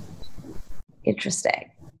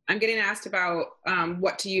 Interesting. I'm getting asked about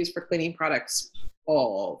what to use for cleaning products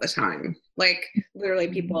all the time. Like literally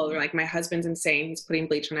people are like, my husband's insane. He's putting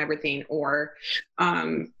bleach on everything. Or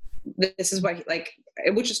this is what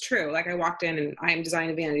which is true. Like I walked in and I'm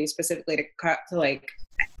designing a vanity specifically to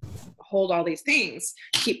hold all these things,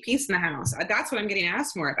 keep peace in the house. That's what I'm getting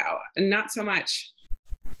asked more about, and not so much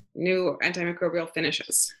new antimicrobial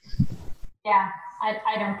finishes. Yeah,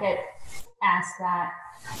 I don't get asked that.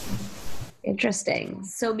 Interesting.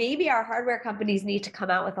 So maybe our hardware companies need to come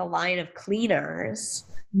out with a line of cleaners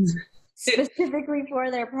specifically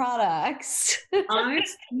for their products.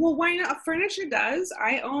 Well, why not? Furniture does.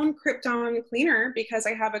 I own Krypton cleaner because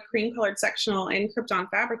I have a cream colored sectional in Krypton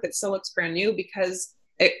fabric that still looks brand new because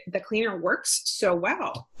the cleaner works so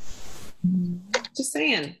well. Just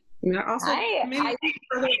saying. Also, maybe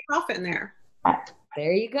for a little profit in there.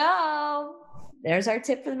 There you go. there's our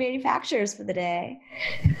tip for the manufacturers for the day.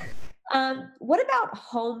 What about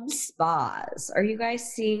home spas? Are you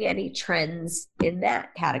guys seeing any trends in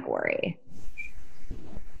that category?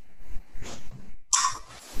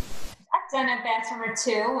 I've done a bathroom or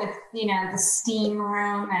two with, the steam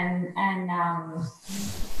room and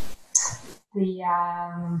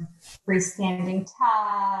the freestanding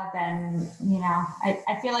tub, and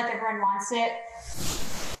I feel like everyone wants it,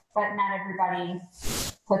 but not everybody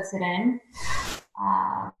puts it in.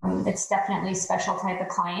 It's definitely a special type of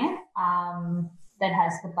client that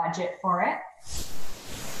has the budget for it.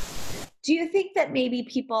 Do you think that maybe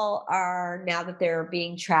people are, now that they're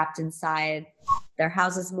being trapped inside their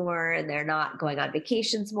houses more and they're not going on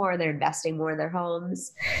vacations more, they're investing more in their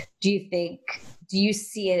homes, do you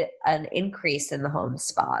see an increase in the home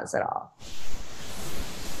spas at all?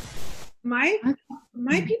 My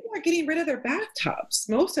people are getting rid of their bathtubs.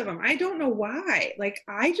 Most of them. I don't know why. Like,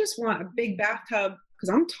 I just want a big bathtub because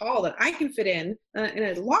I'm tall that I can fit in and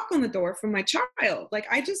a lock on the door for my child. Like,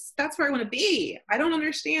 that's where I want to be. I don't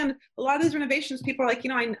understand. A lot of these renovations, people are like,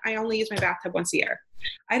 I only use my bathtub once a year.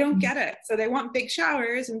 I don't get it. So they want big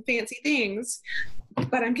showers and fancy things,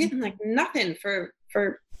 but I'm getting like nothing for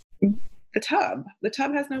the tub. The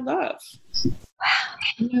tub has no love.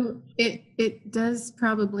 It does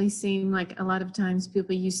probably seem like a lot of times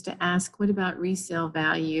people used to ask, what about resale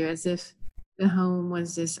value? As if the home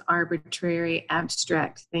was this arbitrary,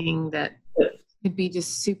 abstract thing that could be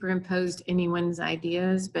just superimposed anyone's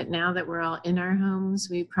ideas. But now that we're all in our homes,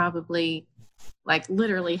 we probably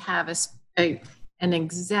literally have an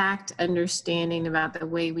exact understanding about the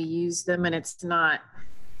way we use them. And it's not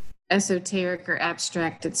esoteric or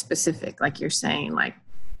abstract, it's specific, like you're saying. Like,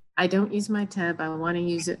 I don't use my tub, I want to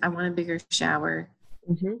use it, I want a bigger shower.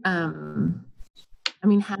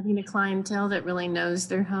 Having a clientele that really knows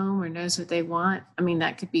their home or knows what they want,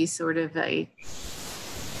 that could be sort of a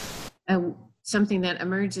something that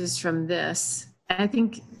emerges from this. I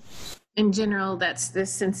think in general, that's the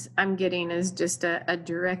sense I'm getting, is just a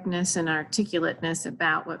directness and articulateness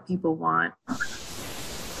about what people want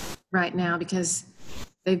right now, because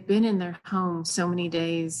they've been in their home so many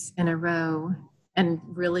days in a row and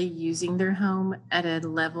really using their home at a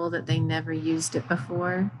level that they never used it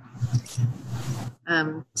before.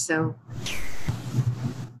 So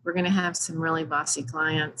we're going to have some really bossy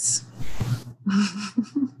clients.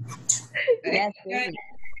 Yes.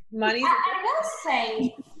 Money. I will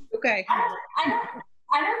say, okay.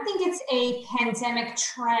 I don't think it's a pandemic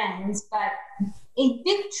trend, but a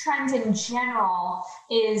big trend in general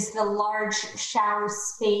is the large shower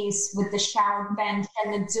space with the shower bench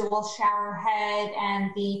and the dual shower head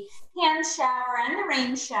and the hand shower and the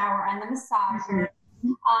rain shower and the massager.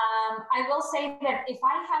 I will say that if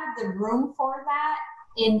I have the room for that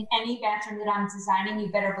in any bathroom that I'm designing,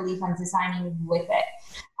 you better believe I'm designing with it.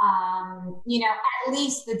 At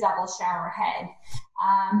least the double shower head.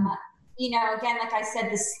 Again, like I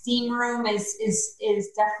said, the steam room is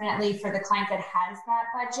definitely for the client that has that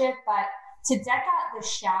budget, but to deck out the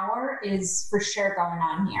shower is for sure going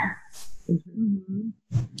on here. Mm-hmm.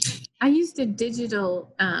 I used a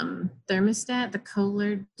digital thermostat, the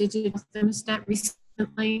Kohler digital thermostat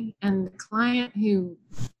recently, and the client who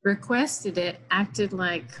requested it acted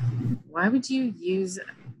like, why would you use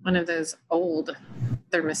one of those old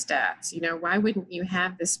thermostats? Why wouldn't you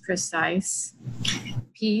have this precise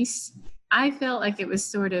piece? I felt like it was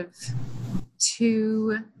sort of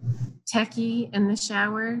too techie in the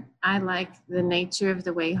shower. I like the nature of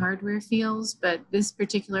the way hardware feels, but this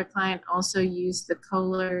particular client also used the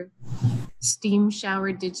Kohler steam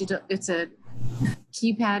shower digital. It's a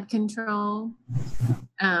keypad control.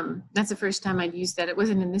 That's the first time I'd used that. It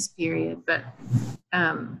wasn't in this period, but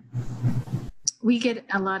we get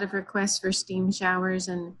a lot of requests for steam showers,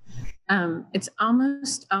 and it's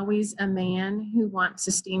almost always a man who wants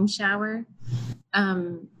a steam shower.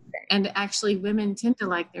 And actually women tend to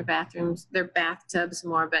like their bathtubs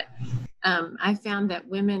more, but I found that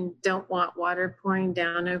women don't want water pouring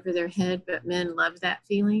down over their head, but men love that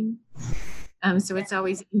feeling. So it's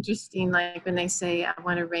always interesting, like when they say, I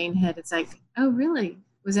want a rain head, it's like, oh, really?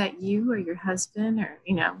 Was that you or your husband? Or,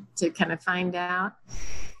 to kind of find out.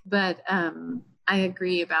 But I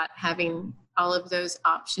agree about having all of those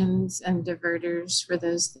options and diverters for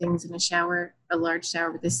those things in a shower. A large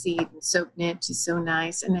shower with a seat and soap niche is so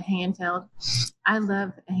nice, and a handheld. I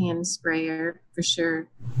love a hand sprayer for sure.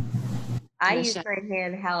 I use my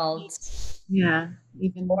handheld. Yeah,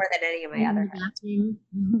 even more than any of my other hands.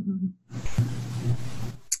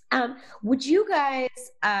 Would you guys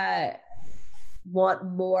want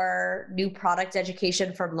more new product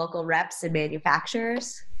education from local reps and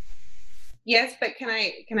manufacturers? Yes, but can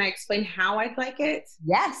I explain how I'd like it?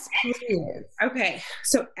 Yes, please. Okay,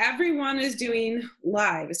 so everyone is doing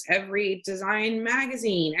lives, every design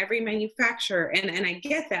magazine, every manufacturer, and I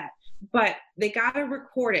get that, but they got to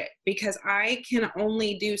record it because I can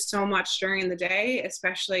only do so much during the day,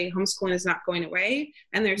 especially homeschooling is not going away,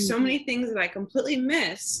 and there's so many things that I completely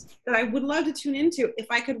miss that I would love to tune into if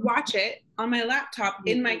I could watch it on my laptop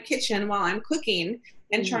in my kitchen while I'm cooking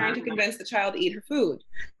and trying to convince the child to eat her food.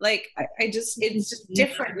 Like it's just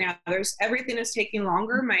different now. Everything is taking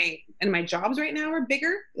longer. My jobs right now are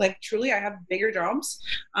bigger. Like truly I have bigger jobs.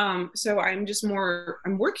 So I'm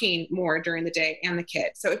working more during the day and the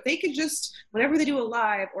kids. So if they could just, whenever they do a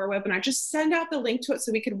live or a webinar, just send out the link to it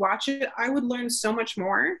so we could watch it, I would learn so much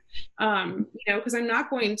more. Because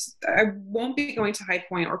I won't be going to High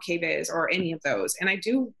Point or KBiz or any of those. And I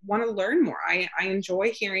do want to learn more. I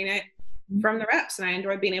enjoy hearing it from the reps, and I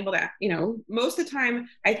enjoy being able to, most of the time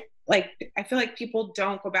I feel like people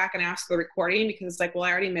don't go back and ask the recording because it's like, well,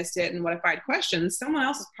 I already missed it. And what if I had questions? Someone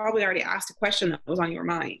else has probably already asked a question that was on your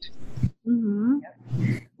mind. Mm-hmm.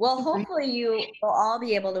 Well, hopefully you will all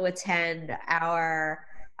be able to attend our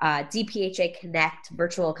DPHA Connect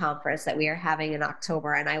virtual conference that we are having in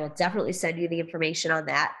October. And I will definitely send you the information on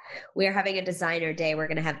that. We are having a designer day. We're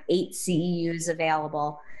going to have 8 CEUs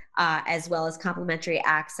available. As well as complimentary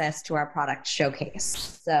access to our product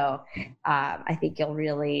showcase. So I think you'll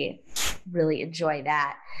really, really enjoy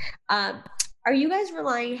that. Are you guys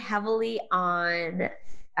relying heavily on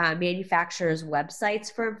manufacturers'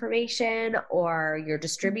 websites for information, or your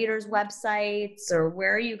distributors' websites, or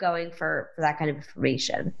where are you going for that kind of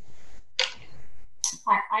information?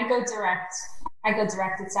 I go direct.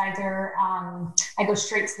 It's either I go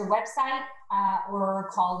straight to the website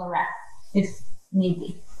or call the rep if need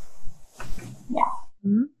be. Yeah.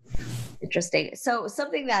 Mm-hmm. Interesting. So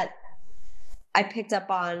something that I picked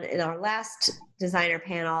up on in our last designer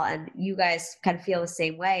panel, and you guys kind of feel the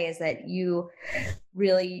same way, is that you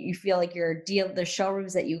feel like the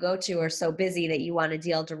showrooms that you go to are so busy that you want to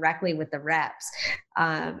deal directly with the reps.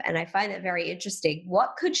 And I find that very interesting.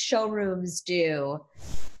 What could showrooms do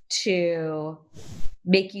to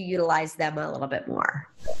make you utilize them a little bit more?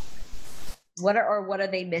 What are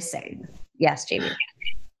they missing? Yes, Jamie.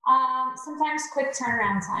 Sometimes quick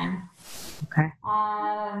turnaround time. Okay.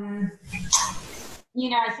 I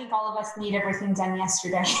think all of us need everything done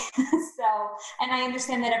yesterday. And I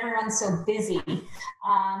understand that everyone's so busy.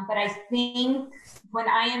 But I think when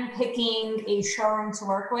I am picking a showroom to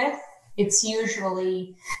work with, it's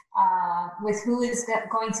usually with who is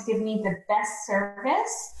going to give me the best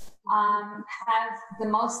service, have the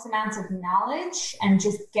most amount of knowledge, and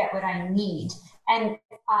just get what I need. And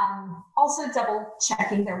also double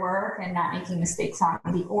checking their work and not making mistakes on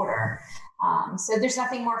the order. So there's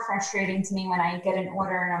nothing more frustrating to me when I get an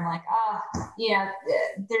order and I'm like,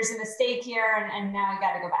 there's a mistake here and now I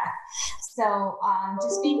got to go back. So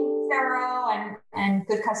just being thorough and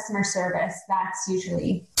good customer service, that's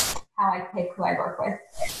usually how I pick who I work with.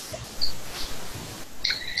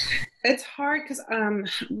 It's hard because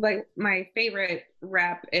like my favorite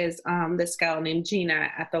rep is this gal named Gina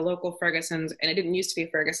at the local Ferguson's, and it didn't used to be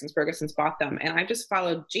Ferguson's. Ferguson's bought them, and I just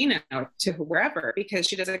followed Gina to wherever because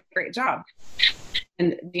she does a great job.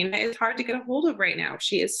 And Gina is hard to get a hold of right now.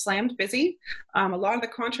 She is slammed busy. A lot of the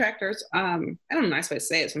contractors, I don't know a nice way to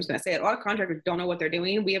say it, so I'm just going to say it. A lot of contractors don't know what they're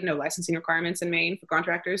doing. We have no licensing requirements in Maine for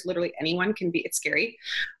contractors. Literally anyone can be. It's scary.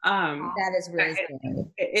 That is really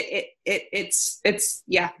scary. It's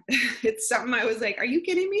yeah. It's something I was like, are you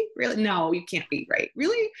kidding me? Really? No, you can't be, right?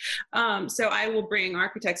 Really? So I will bring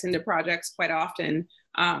architects into projects quite often.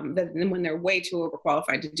 When they're way too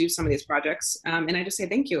overqualified to do some of these projects. And I just say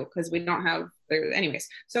thank you because we don't have there anyways.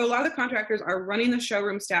 So a lot of the contractors are running the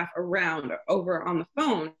showroom staff around over on the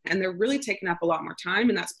phone, and they're really taking up a lot more time.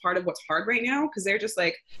 And that's part of what's hard right now because they're just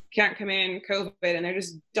like, can't come in, COVID, and they're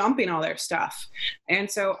just dumping all their stuff. And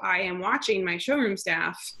so I am watching my showroom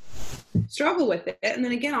staff struggle with it. And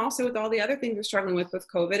then again, also with all the other things they're struggling with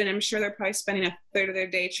COVID. And I'm sure they're probably spending a third of their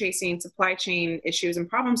day chasing supply chain issues and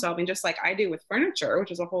problem solving, just like I do with furniture,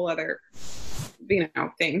 which is a whole other,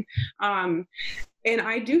 thing. And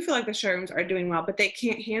I do feel like the showrooms are doing well, but they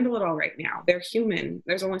can't handle it all right now. They're human.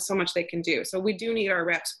 There's only so much they can do. So we do need our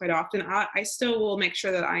reps quite often. I still will make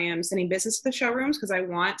sure that I am sending business to the showrooms because I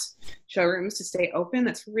want showrooms to stay open.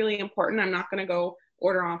 That's really important. I'm not going to go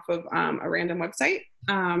order off of a random website.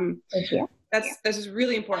 This is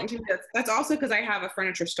really important to me. That's also because I have a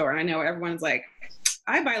furniture store, and I know everyone's like,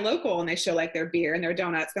 I buy local, and they show like their beer and their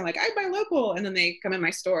donuts. They're like, I buy local. And then they come in my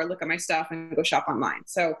store, look at my stuff, and go shop online.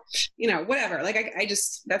 So, whatever. Like I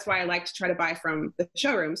just, that's why I like to try to buy from the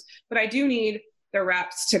showrooms. But I do need the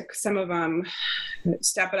reps to some of them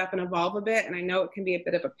step it up and evolve a bit. And I know it can be a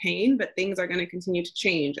bit of a pain, but things are going to continue to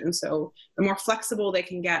change. And so the more flexible they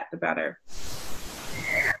can get, the better.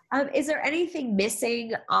 Is there anything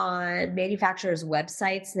missing on manufacturers'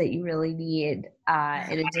 websites that you really need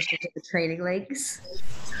in addition to the training links?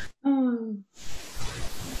 No.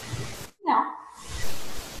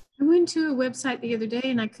 I went to a website the other day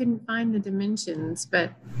and I couldn't find the dimensions,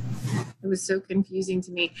 but it was so confusing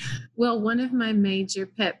to me. Well, one of my major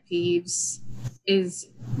pet peeves is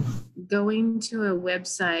going to a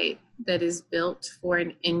website that is built for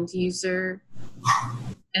an end user,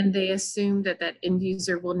 and they assume that that end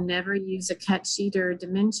user will never use a cut sheet or a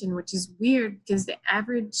dimension, which is weird because the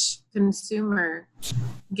average consumer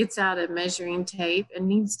gets out a measuring tape and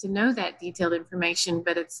needs to know that detailed information.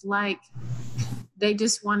 But it's like they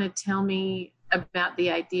just want to tell me about the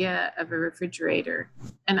idea of a refrigerator.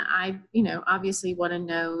 And I, obviously want to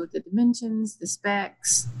know the dimensions, the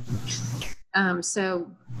specs. So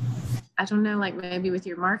I don't know, like maybe with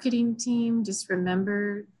your marketing team, just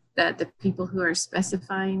remember that the people who are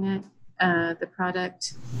specifying it, the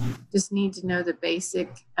product, just need to know the basic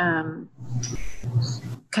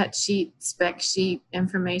cut sheet, spec sheet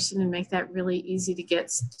information and make that really easy to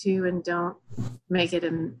get to, and don't make it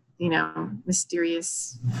a,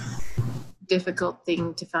 mysterious, difficult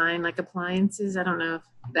thing to find, like appliances. I don't know if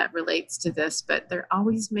that relates to this, but they're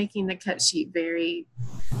always making the cut sheet very,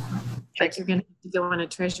 like you're going to have to go on a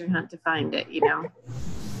treasure hunt to find it,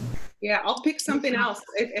 Yeah, I'll pick something else.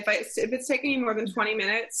 If it's taking you more than 20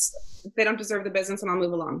 minutes, they don't deserve the business, and I'll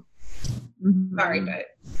move along. Mm-hmm. Sorry, but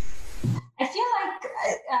I feel like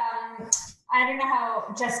I don't know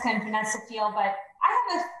how Jessica and Vanessa feel, but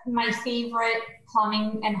I have my favorite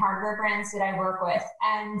plumbing and hardware brands that I work with,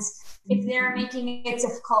 and if they're making it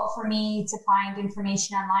difficult for me to find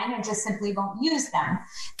information online, I just simply won't use them.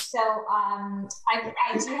 So I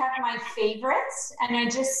do have my favorites, and I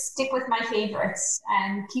just stick with my favorites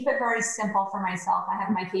and keep it very simple for myself. I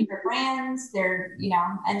have my favorite brands, they're,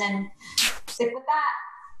 and then stick with that.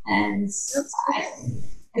 And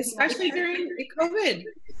especially during COVID.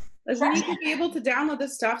 We need to be able to download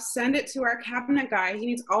this stuff, send it to our cabinet guy. He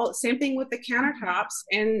needs same thing with the countertops.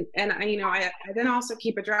 And I then also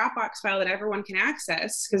keep a Dropbox file that everyone can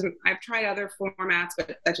access, because I've tried other formats,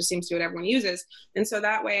 but that just seems to be what everyone uses. And so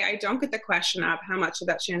that way I don't get the question of how much did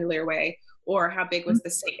that chandelier weigh or how big was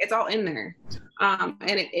the sink. It's all in there. And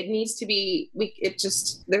it needs to be,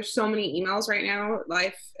 there's so many emails right now.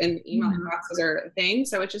 Life and email inboxes are a thing.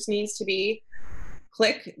 So it just needs to be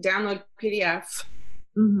click, download PDF,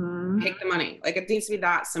 take the money. Like, it needs to be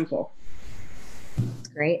that simple.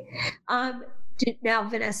 Great. Now,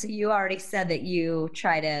 Vanessa, you already said that you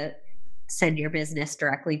try to send your business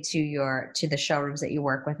directly to the showrooms that you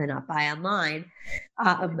work with and not buy online.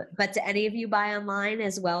 But do any of you buy online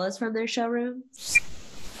as well as from their showrooms?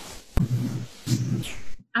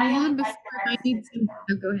 I have before. I need some.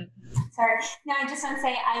 Oh, go ahead. Sorry. No, I just want to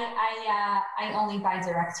say I only buy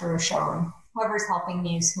direct through a showroom. Whoever's helping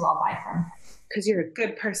me is who I'll buy from. Because you're a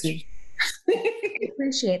good person. I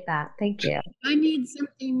appreciate that. Thank you. I need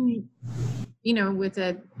something, with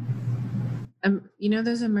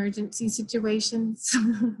those emergency situations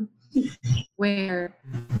where,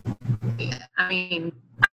 I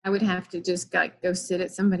would have to just go sit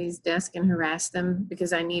at somebody's desk and harass them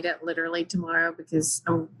because I need it literally tomorrow, because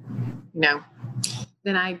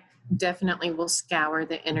then I definitely will scour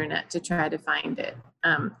the internet to try to find it.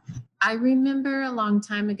 I remember a long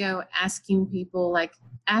time ago asking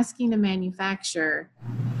a manufacturer,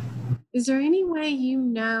 is there any way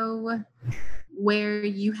where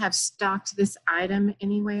you have stocked this item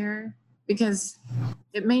anywhere? Because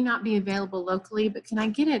it may not be available locally, but can I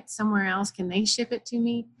get it somewhere else? Can they ship it to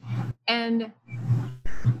me? And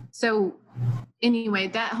so anyway,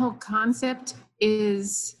 that whole concept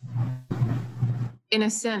is, in a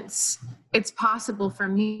sense, it's possible for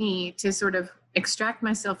me to sort of extract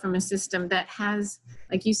myself from a system that has,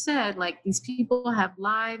 like you said, like these people have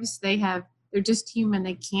lives, they're just human,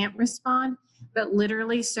 they can't respond. But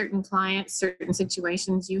literally certain clients, certain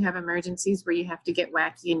situations, you have emergencies where you have to get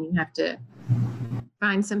wacky and you have to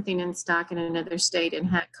find something in stock in another state and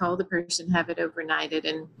call the person, have it overnighted.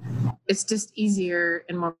 And it's just easier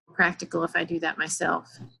and more practical if I do that myself.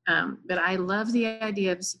 But I love the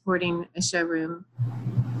idea of supporting a showroom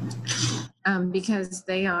because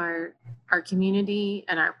they are our community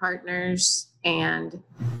and our partners. And,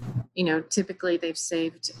 typically they've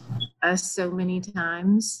saved us so many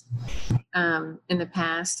times in the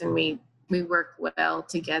past, and we work well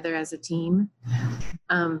together as a team.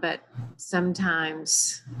 But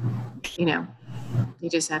sometimes, They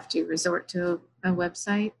just have to resort to a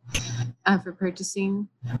website for purchasing.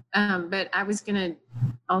 But I was going to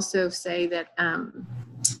also say that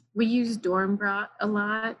we use Dornbrot a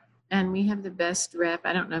lot, and we have the best rep.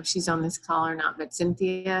 I don't know if she's on this call or not, but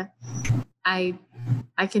Cynthia, I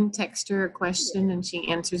can text her a question and she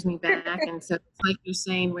answers me back. And so it's like you're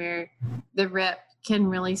saying, where the rep can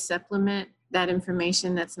really supplement that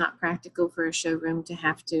information that's not practical for a showroom to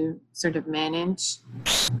have to sort of manage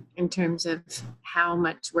in terms of how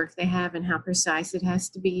much work they have and how precise it has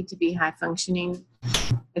to be high functioning.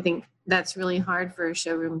 I think that's really hard for a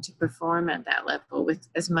showroom to perform at that level with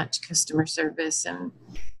as much customer service and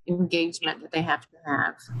engagement that they have to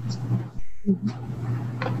have.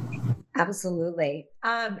 Absolutely.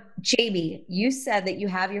 Jamie, you said that you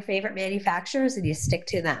have your favorite manufacturers and you stick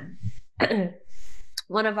to them.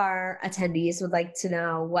 One of our attendees would like to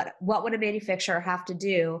know what would a manufacturer have to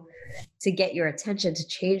do to get your attention to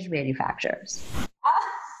change manufacturers?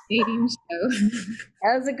 Dating show.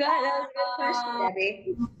 That was a good question,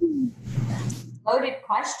 Debbie. Loaded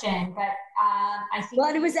question, but I think.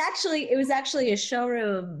 Well, it was actually a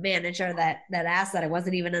showroom manager that asked that. It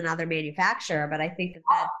wasn't even another manufacturer, but I think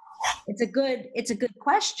that it's a good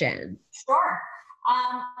question. Sure.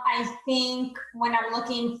 I think when I'm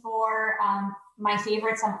looking for my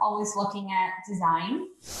favorites, I'm always looking at design.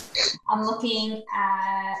 I'm looking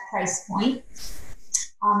at price point.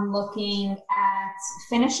 I'm looking at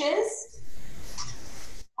finishes.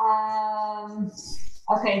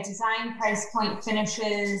 Okay, design, price point,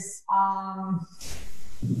 finishes,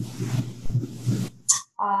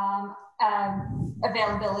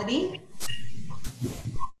 availability,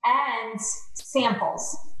 and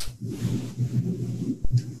samples.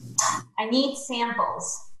 I need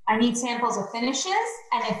samples. I need samples of finishes,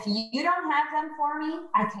 and if you don't have them for me,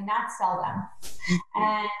 I cannot sell them.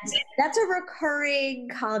 And that's a recurring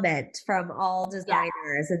comment from all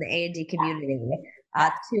designers in the A&D community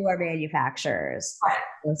to our manufacturers.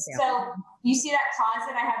 Right. So you see that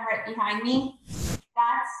closet I have right behind me?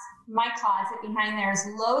 That's my closet behind there is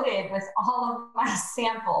loaded with all of my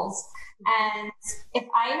samples. And if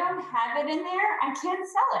I don't have it in there, I can't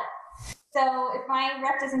sell it. So if my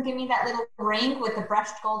rep doesn't give me that little ring with the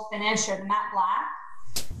brushed gold finish or the matte black,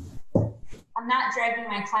 I'm not dragging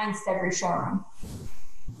my clients to every showroom.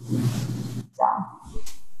 So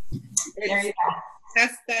there you go.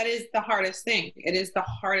 That is the hardest thing. It is the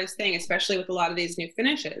hardest thing, especially with a lot of these new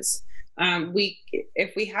finishes.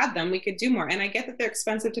 If we had them, we could do more. And I get that they're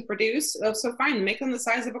expensive to produce. So fine, make them the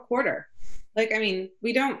size of a quarter. Like, I mean,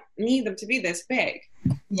 we don't need them to be this big.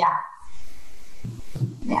 Yeah.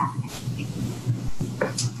 Yeah.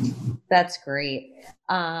 That's great.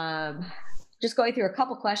 Just going through a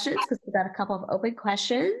couple questions because we've got a couple of open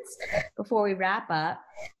questions before we wrap up.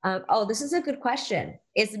 This is a good question.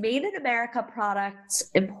 Is Made in America products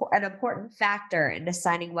an important factor in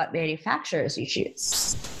deciding what manufacturers you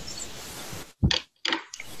choose?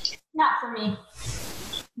 Not for me.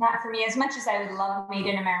 Not for me. As much as I would love Made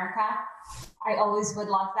in America, I always would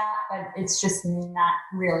love that, but it's just not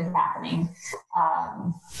really happening.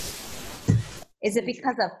 Is it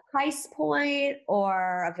because of price point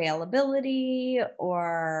or availability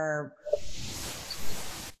or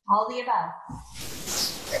all the above?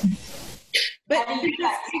 But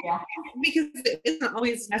because it isn't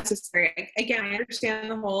always necessary. Again, I understand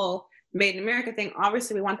the whole Made in America thing.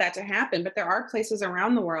 Obviously, we want that to happen, but there are places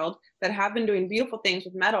around the world that have been doing beautiful things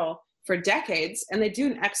with metal for decades, and they do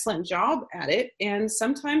an excellent job at it. And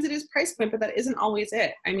sometimes it is price point, but that isn't always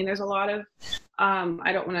it. I mean, there's a lot of,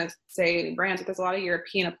 I don't want to say any brands, but there's a lot of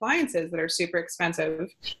European appliances that are super expensive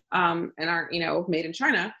and aren't, made in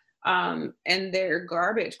China. And they're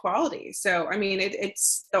garbage quality. So, I mean,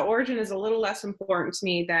 it's the origin is a little less important to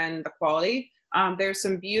me than the quality. There's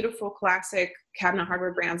some beautiful classic cabinet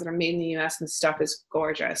hardware brands that are made in the US and the stuff is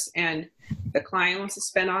gorgeous. And the client wants to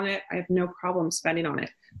spend on it. I have no problem spending on it.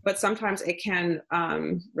 But sometimes it can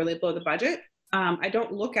really blow the budget. I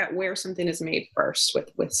don't look at where something is made first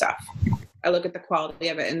with stuff. I look at the quality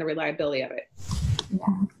of it and the reliability of it.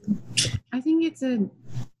 Yeah. I think it's a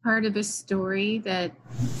part of a story that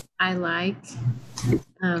I like.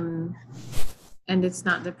 And it's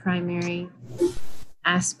not the primary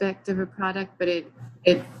aspect of a product, but it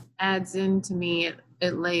adds in to me,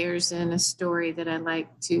 it layers in a story that I like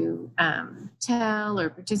to tell or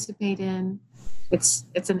participate in.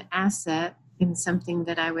 It's an asset in something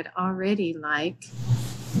that I would already like.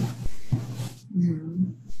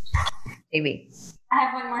 Mm-hmm. Amy. I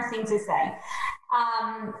have one more thing to say.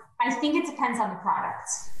 I think it depends on the product.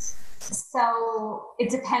 So it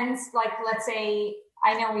depends, like, let's say,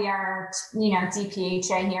 I know we are,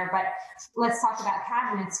 DPHA here, but let's talk about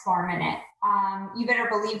cabinets for a minute. you better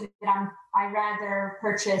believe that I'd rather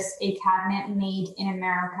purchase a cabinet made in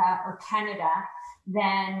America or Canada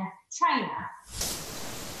than China,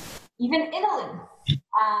 even Italy,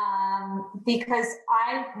 because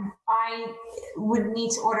I would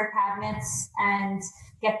need to order cabinets and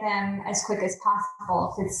get them as quick as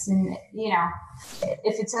possible. If it's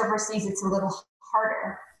if it's overseas, it's a little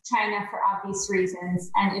harder. China for obvious reasons,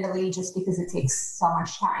 and Italy just because it takes so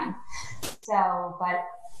much time. So, but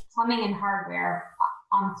plumbing and hardware,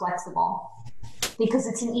 I'm flexible because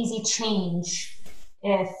it's an easy change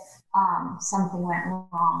if something went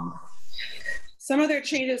wrong. Some of their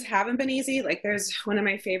changes haven't been easy. Like there's one of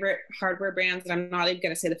my favorite hardware brands, and I'm not even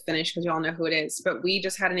going to say the finish because you all know who it is, but we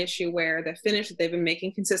just had an issue where the finish that they've been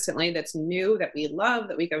making consistently, that's new, that we love,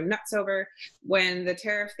 that we go nuts over, when the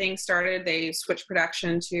tariff thing started, they switched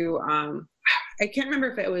production to, I can't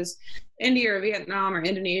remember if it was India or Vietnam or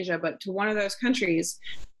Indonesia, but to one of those countries.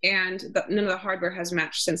 And none of the hardware has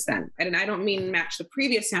matched since then. And I don't mean match the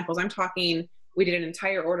previous samples. I'm talking, we did an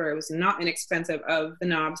entire order. It was not inexpensive of the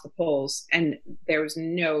knobs, the poles, and there was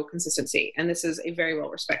no consistency. And this is a very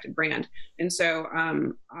well-respected brand. And so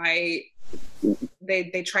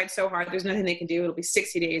they tried so hard. There's nothing they can do. It'll be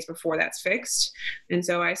 60 days before that's fixed. And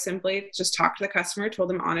so I simply just talked to the customer, told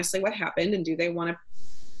them honestly what happened, and do they want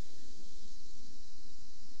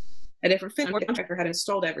a different fit. The contractor had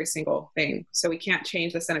installed every single thing, so we can't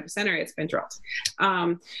change the center to center. It's been drilled.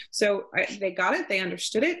 So they got it, they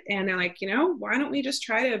understood it, and they're like, why don't we just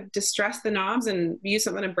try to distress the knobs and use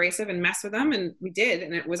something abrasive and mess with them? And we did,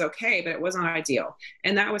 and it was okay, but it wasn't ideal.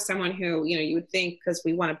 And that was someone who, you would think, because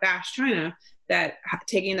we want to bash China, that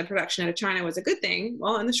taking the production out of China was a good thing.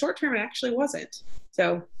 Well, in the short term, it actually wasn't.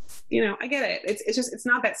 So, I get it. It's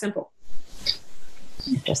not that simple.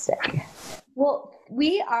 Interesting. Well,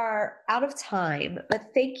 we are out of time,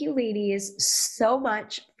 but thank you, ladies, so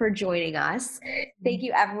much for joining us. Thank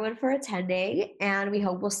you, everyone, for attending, and we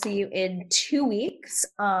hope we'll see you in 2 weeks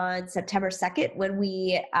on September 2nd when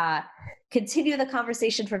we continue the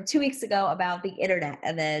conversation from 2 weeks ago about the internet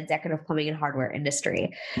and the decorative plumbing and hardware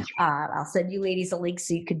industry. I'll send you ladies a link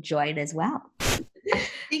so you can join as well. Thank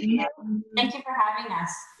you. Thank you for having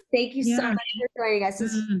us. Thank you so much for joining us.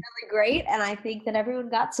 This is really great, and I think that everyone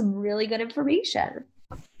got some really good information.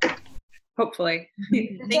 Hopefully.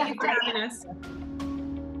 Thank you for having us.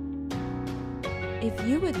 If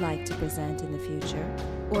you would like to present in the future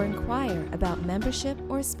or inquire about membership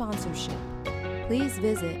or sponsorship, please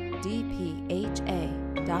visit dpha.net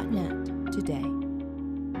today.